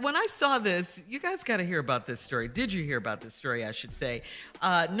 When I saw this, you guys got to hear about this story. Did you hear about this story, I should say?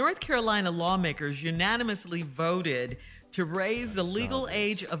 North Carolina lawmakers unanimously voted to raise the legal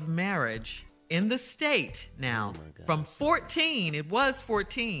age of marriage in the state now from 14. It was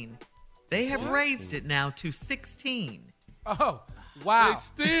 14. They have raised it now to 16. Oh, wow. They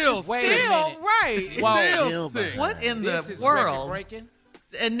still Wait a sick. minute. Right. Still sick. What in This the is world? record-breaking.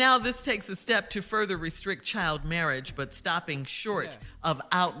 And now this takes a step to further restrict child marriage, but stopping short of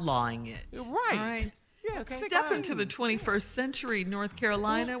outlawing it. Right. All right. Yeah, Step into the 21st century, North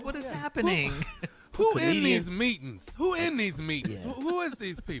Carolina. What is happening? Who in Comedian. these meetings? Who in these meetings? Yeah. Who is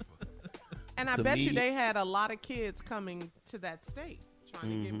these people? And I bet you Comedian. they had a lot of kids coming to that state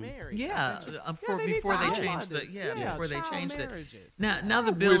trying to get married. I Yeah, bet you- before need before to they outlaw changed the this. before they child changed it. marriages. Now the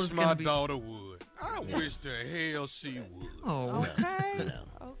I bill wish is my going to be. daughter would. I wish to hell she would. Oh, Okay. No.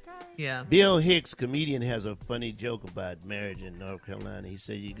 Okay. yeah. Bill Hicks, comedian, has a funny joke about marriage in North Carolina. He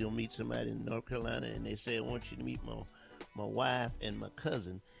said, "You go meet somebody in North Carolina, and they say, I want you to meet my wife and my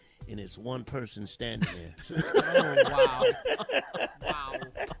cousin, and it's one person standing there." Oh, wow.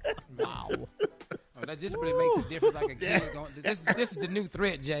 Wow. Oh, that just really makes a difference. Like a kid going. This is the new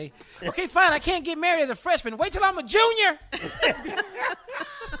threat, Jay. Okay, fine. I can't get married as a freshman. Wait till I'm a junior.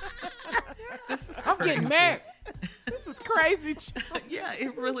 I'm getting married. This is crazy. Yeah,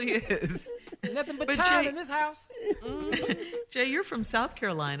 it really is. Nothing but But time Jay- in this house. Jay, you're from South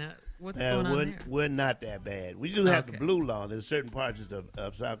Carolina. What's going on there? we're not that bad. We do have Okay. the blue law. There's certain parts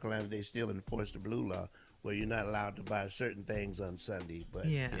of South Carolina, they still enforce the blue law, where you're not allowed to buy certain things on Sunday. But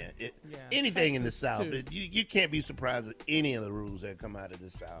Yeah. anything in the Texas, South, too. you can't be surprised at any of the rules that come out of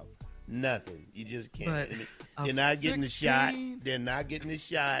the South. Nothing. You just can't. But I mean, of they're not getting the shot. 16. They're not getting the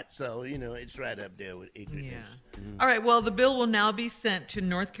shot. So, it's right up there with ignorance. Yeah. All right. Well, the bill will now be sent to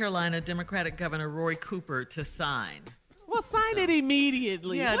North Carolina Democratic Governor Roy Cooper to sign. Well, sign it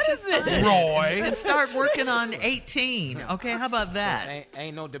immediately. Yeah, What just is it? sign Roy. and start working on 18. Okay, how about that?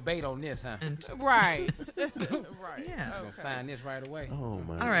 Ain't no debate on this, huh? And Right. Right. yeah. I'm gonna sign this right away. Oh,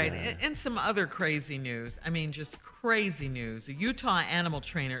 my All right, God. and some other crazy news. I mean, just crazy news. A Utah animal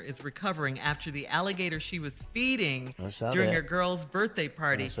trainer is recovering after the alligator she was feeding I saw during that. her girl's birthday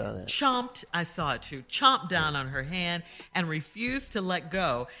party I saw that. chomped down on her hand and refused to let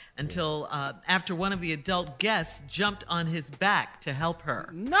go until after one of the adult guests jumped on his back to help her.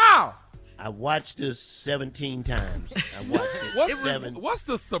 No. I watched this 17 times. I watched it What's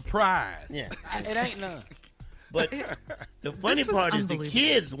the surprise? Yeah. It ain't none. But the funny was part is the unbelievable.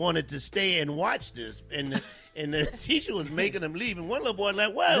 kids wanted to stay and watch this, and the teacher was making them leave. And one little boy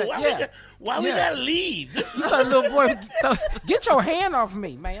like, "Whoa, why we gotta leave?" This You saw little boy, get your hand off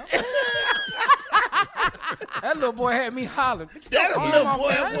me, man. That little boy had me hollering. "Get your that arm little off boy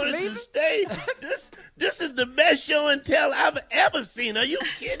me. I ain't wanted leaving." to stay. This is the best show and tell I've ever seen. Are you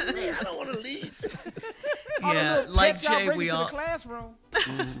kidding me? I don't want to leave. All the Yeah, little like pets y'all Jay, bring we into all the classroom.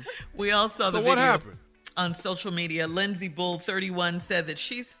 we all saw the So video what happened? on social media. Lindsay Bull 31 said that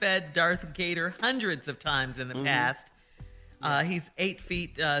she's fed Darth Gator hundreds of times in the past. He's 8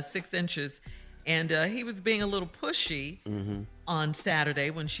 feet 6 inches, and he was being a little pushy on Saturday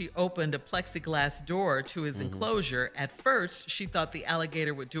when she opened a plexiglass door to his enclosure. At first, she thought the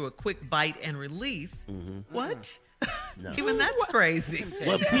alligator would do a quick bite and release. What? No. Even that's crazy.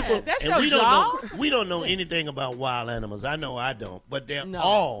 Well, people, That's and your job. we don't know anything about wild animals. I know I don't, but they're No.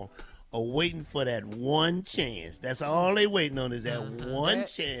 all are waiting for that one chance. That's all they waiting on is that one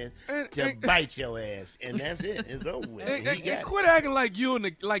chance to bite your ass, and that's it. It's over with. And quit acting like you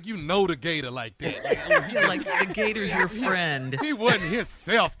know the gator like that. Like the gator's your friend. He wasn't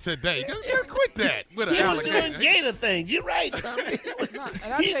himself today. Just quit that with an He was alligator. doing gator things. You're right, Tommy.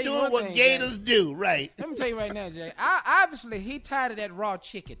 And I'll He's tell you doing one what thing, gators do, right? Let me tell you right now, Jay. Obviously, he tired of that raw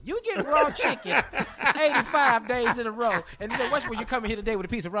chicken. You get raw chicken 85 days in a row, and then watch when you come in here today with a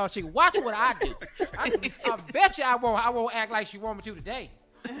piece of raw chicken. Watch what I do. I bet you I won't act like she want me to today.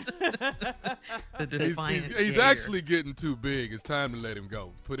 He's actually getting too big. It's time to let him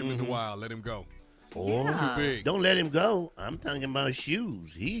go. Put him in the wild. Let him go. Or Too big. don't let him go. I'm talking about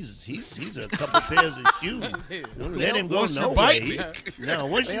shoes. He's a couple pairs of shoes. Don't let him go Once you nowhere. bite me. No,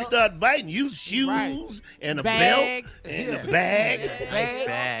 once you start biting, use shoes and a Bag. belt and a bag.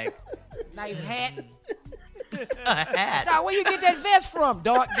 Bag. Nice hat. A hat. Now, where you get that vest from,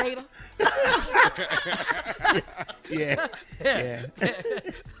 Dark Gator? Yeah.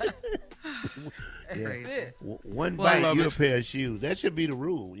 Crazy. One Well, I bite, love you a it. pair of shoes. That should be the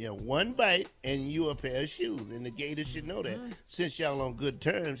rule. Yeah, one bite and you a pair of shoes. And the gator should know that. Since y'all on good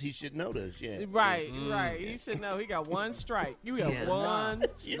terms, he should know this. Yeah. Right. You should know he got one strike. You got Yeah. one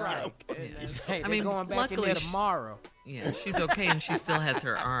You know. strike. And that's- Hey, I I mean, going back in there luckily tomorrow. Yeah, she's okay, and she still has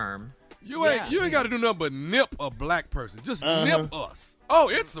her arm. You ain't got to do nothing but nip a black person. Just nip us. Oh,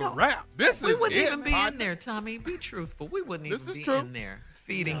 it's a wrap. This We is wouldn't it. even be partner. in there, Tommy. Be truthful. We wouldn't This even is be true. in there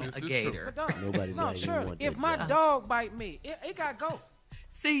feeding This a is gator. But dog, Nobody no, like you Shirley, want if that my job. dog bite me, it got to go.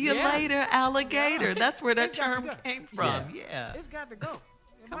 See you Yeah. later, alligator. That's where that It got to term go. came from. Yeah. It's got to go.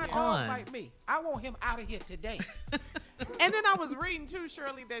 If Come my dog on. bite me, I want him out of here today. And then I was reading too,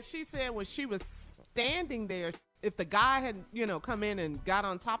 Shirley, that she said when she was standing there, if the guy had, come in and got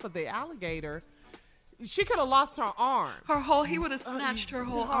on top of the alligator, she could have lost her arm. He would have snatched her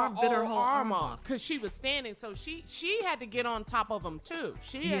whole arm, bit her whole arm off. because she was standing. So she had to get on top of him too.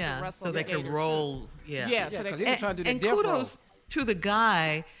 She had to Yeah, wrestle so they the could gator, too. roll. Yeah. Yeah, so Yeah, they 'cause could. he was trying to do the And death row. kudos to the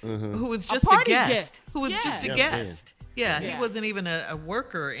guy who was just a party guest. guest. Who was Yeah. just a Yeah, guest. Yeah, Yeah. he wasn't even a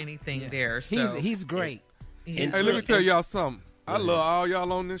worker or anything there. So He's great. yeah. And Hey, let me tell y'all something. I love all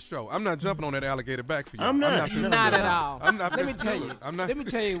y'all on this show. I'm not jumping on that alligator back for you. I'm not. finna Not do at it. all. I'm not. Let me finna tell do you. it. I'm not. Let me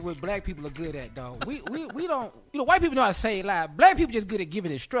tell you what black people are good at, dog. We don't. White people know how to say lies. Black people just good at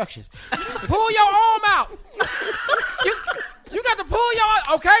giving instructions. Pull your arm out. You got to pull your arm.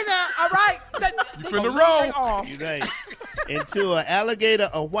 Okay, now, all right. You finna roll. You're right. And to an alligator,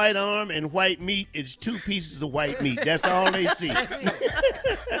 a white arm and white meat is 2 pieces of white meat. That's all they see. You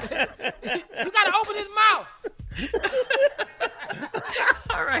got to open his mouth.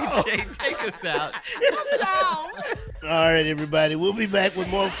 All right, Jay, take us out. All right, everybody. We'll be back with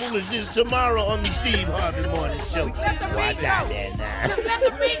more foolishness tomorrow on the Steve Harvey Morning Show. Let the meat Watch out go. there now. Just let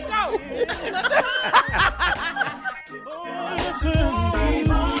the meat go.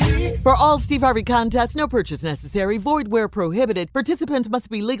 For all Steve Harvey contests, no purchase necessary, void where prohibited. Participants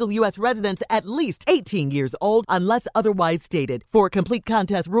must be legal U.S. residents at least 18 years old unless otherwise stated. For complete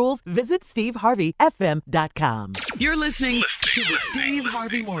contest rules, visit steveharveyfm.com. You're listening to the Steve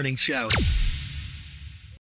Harvey Morning Show.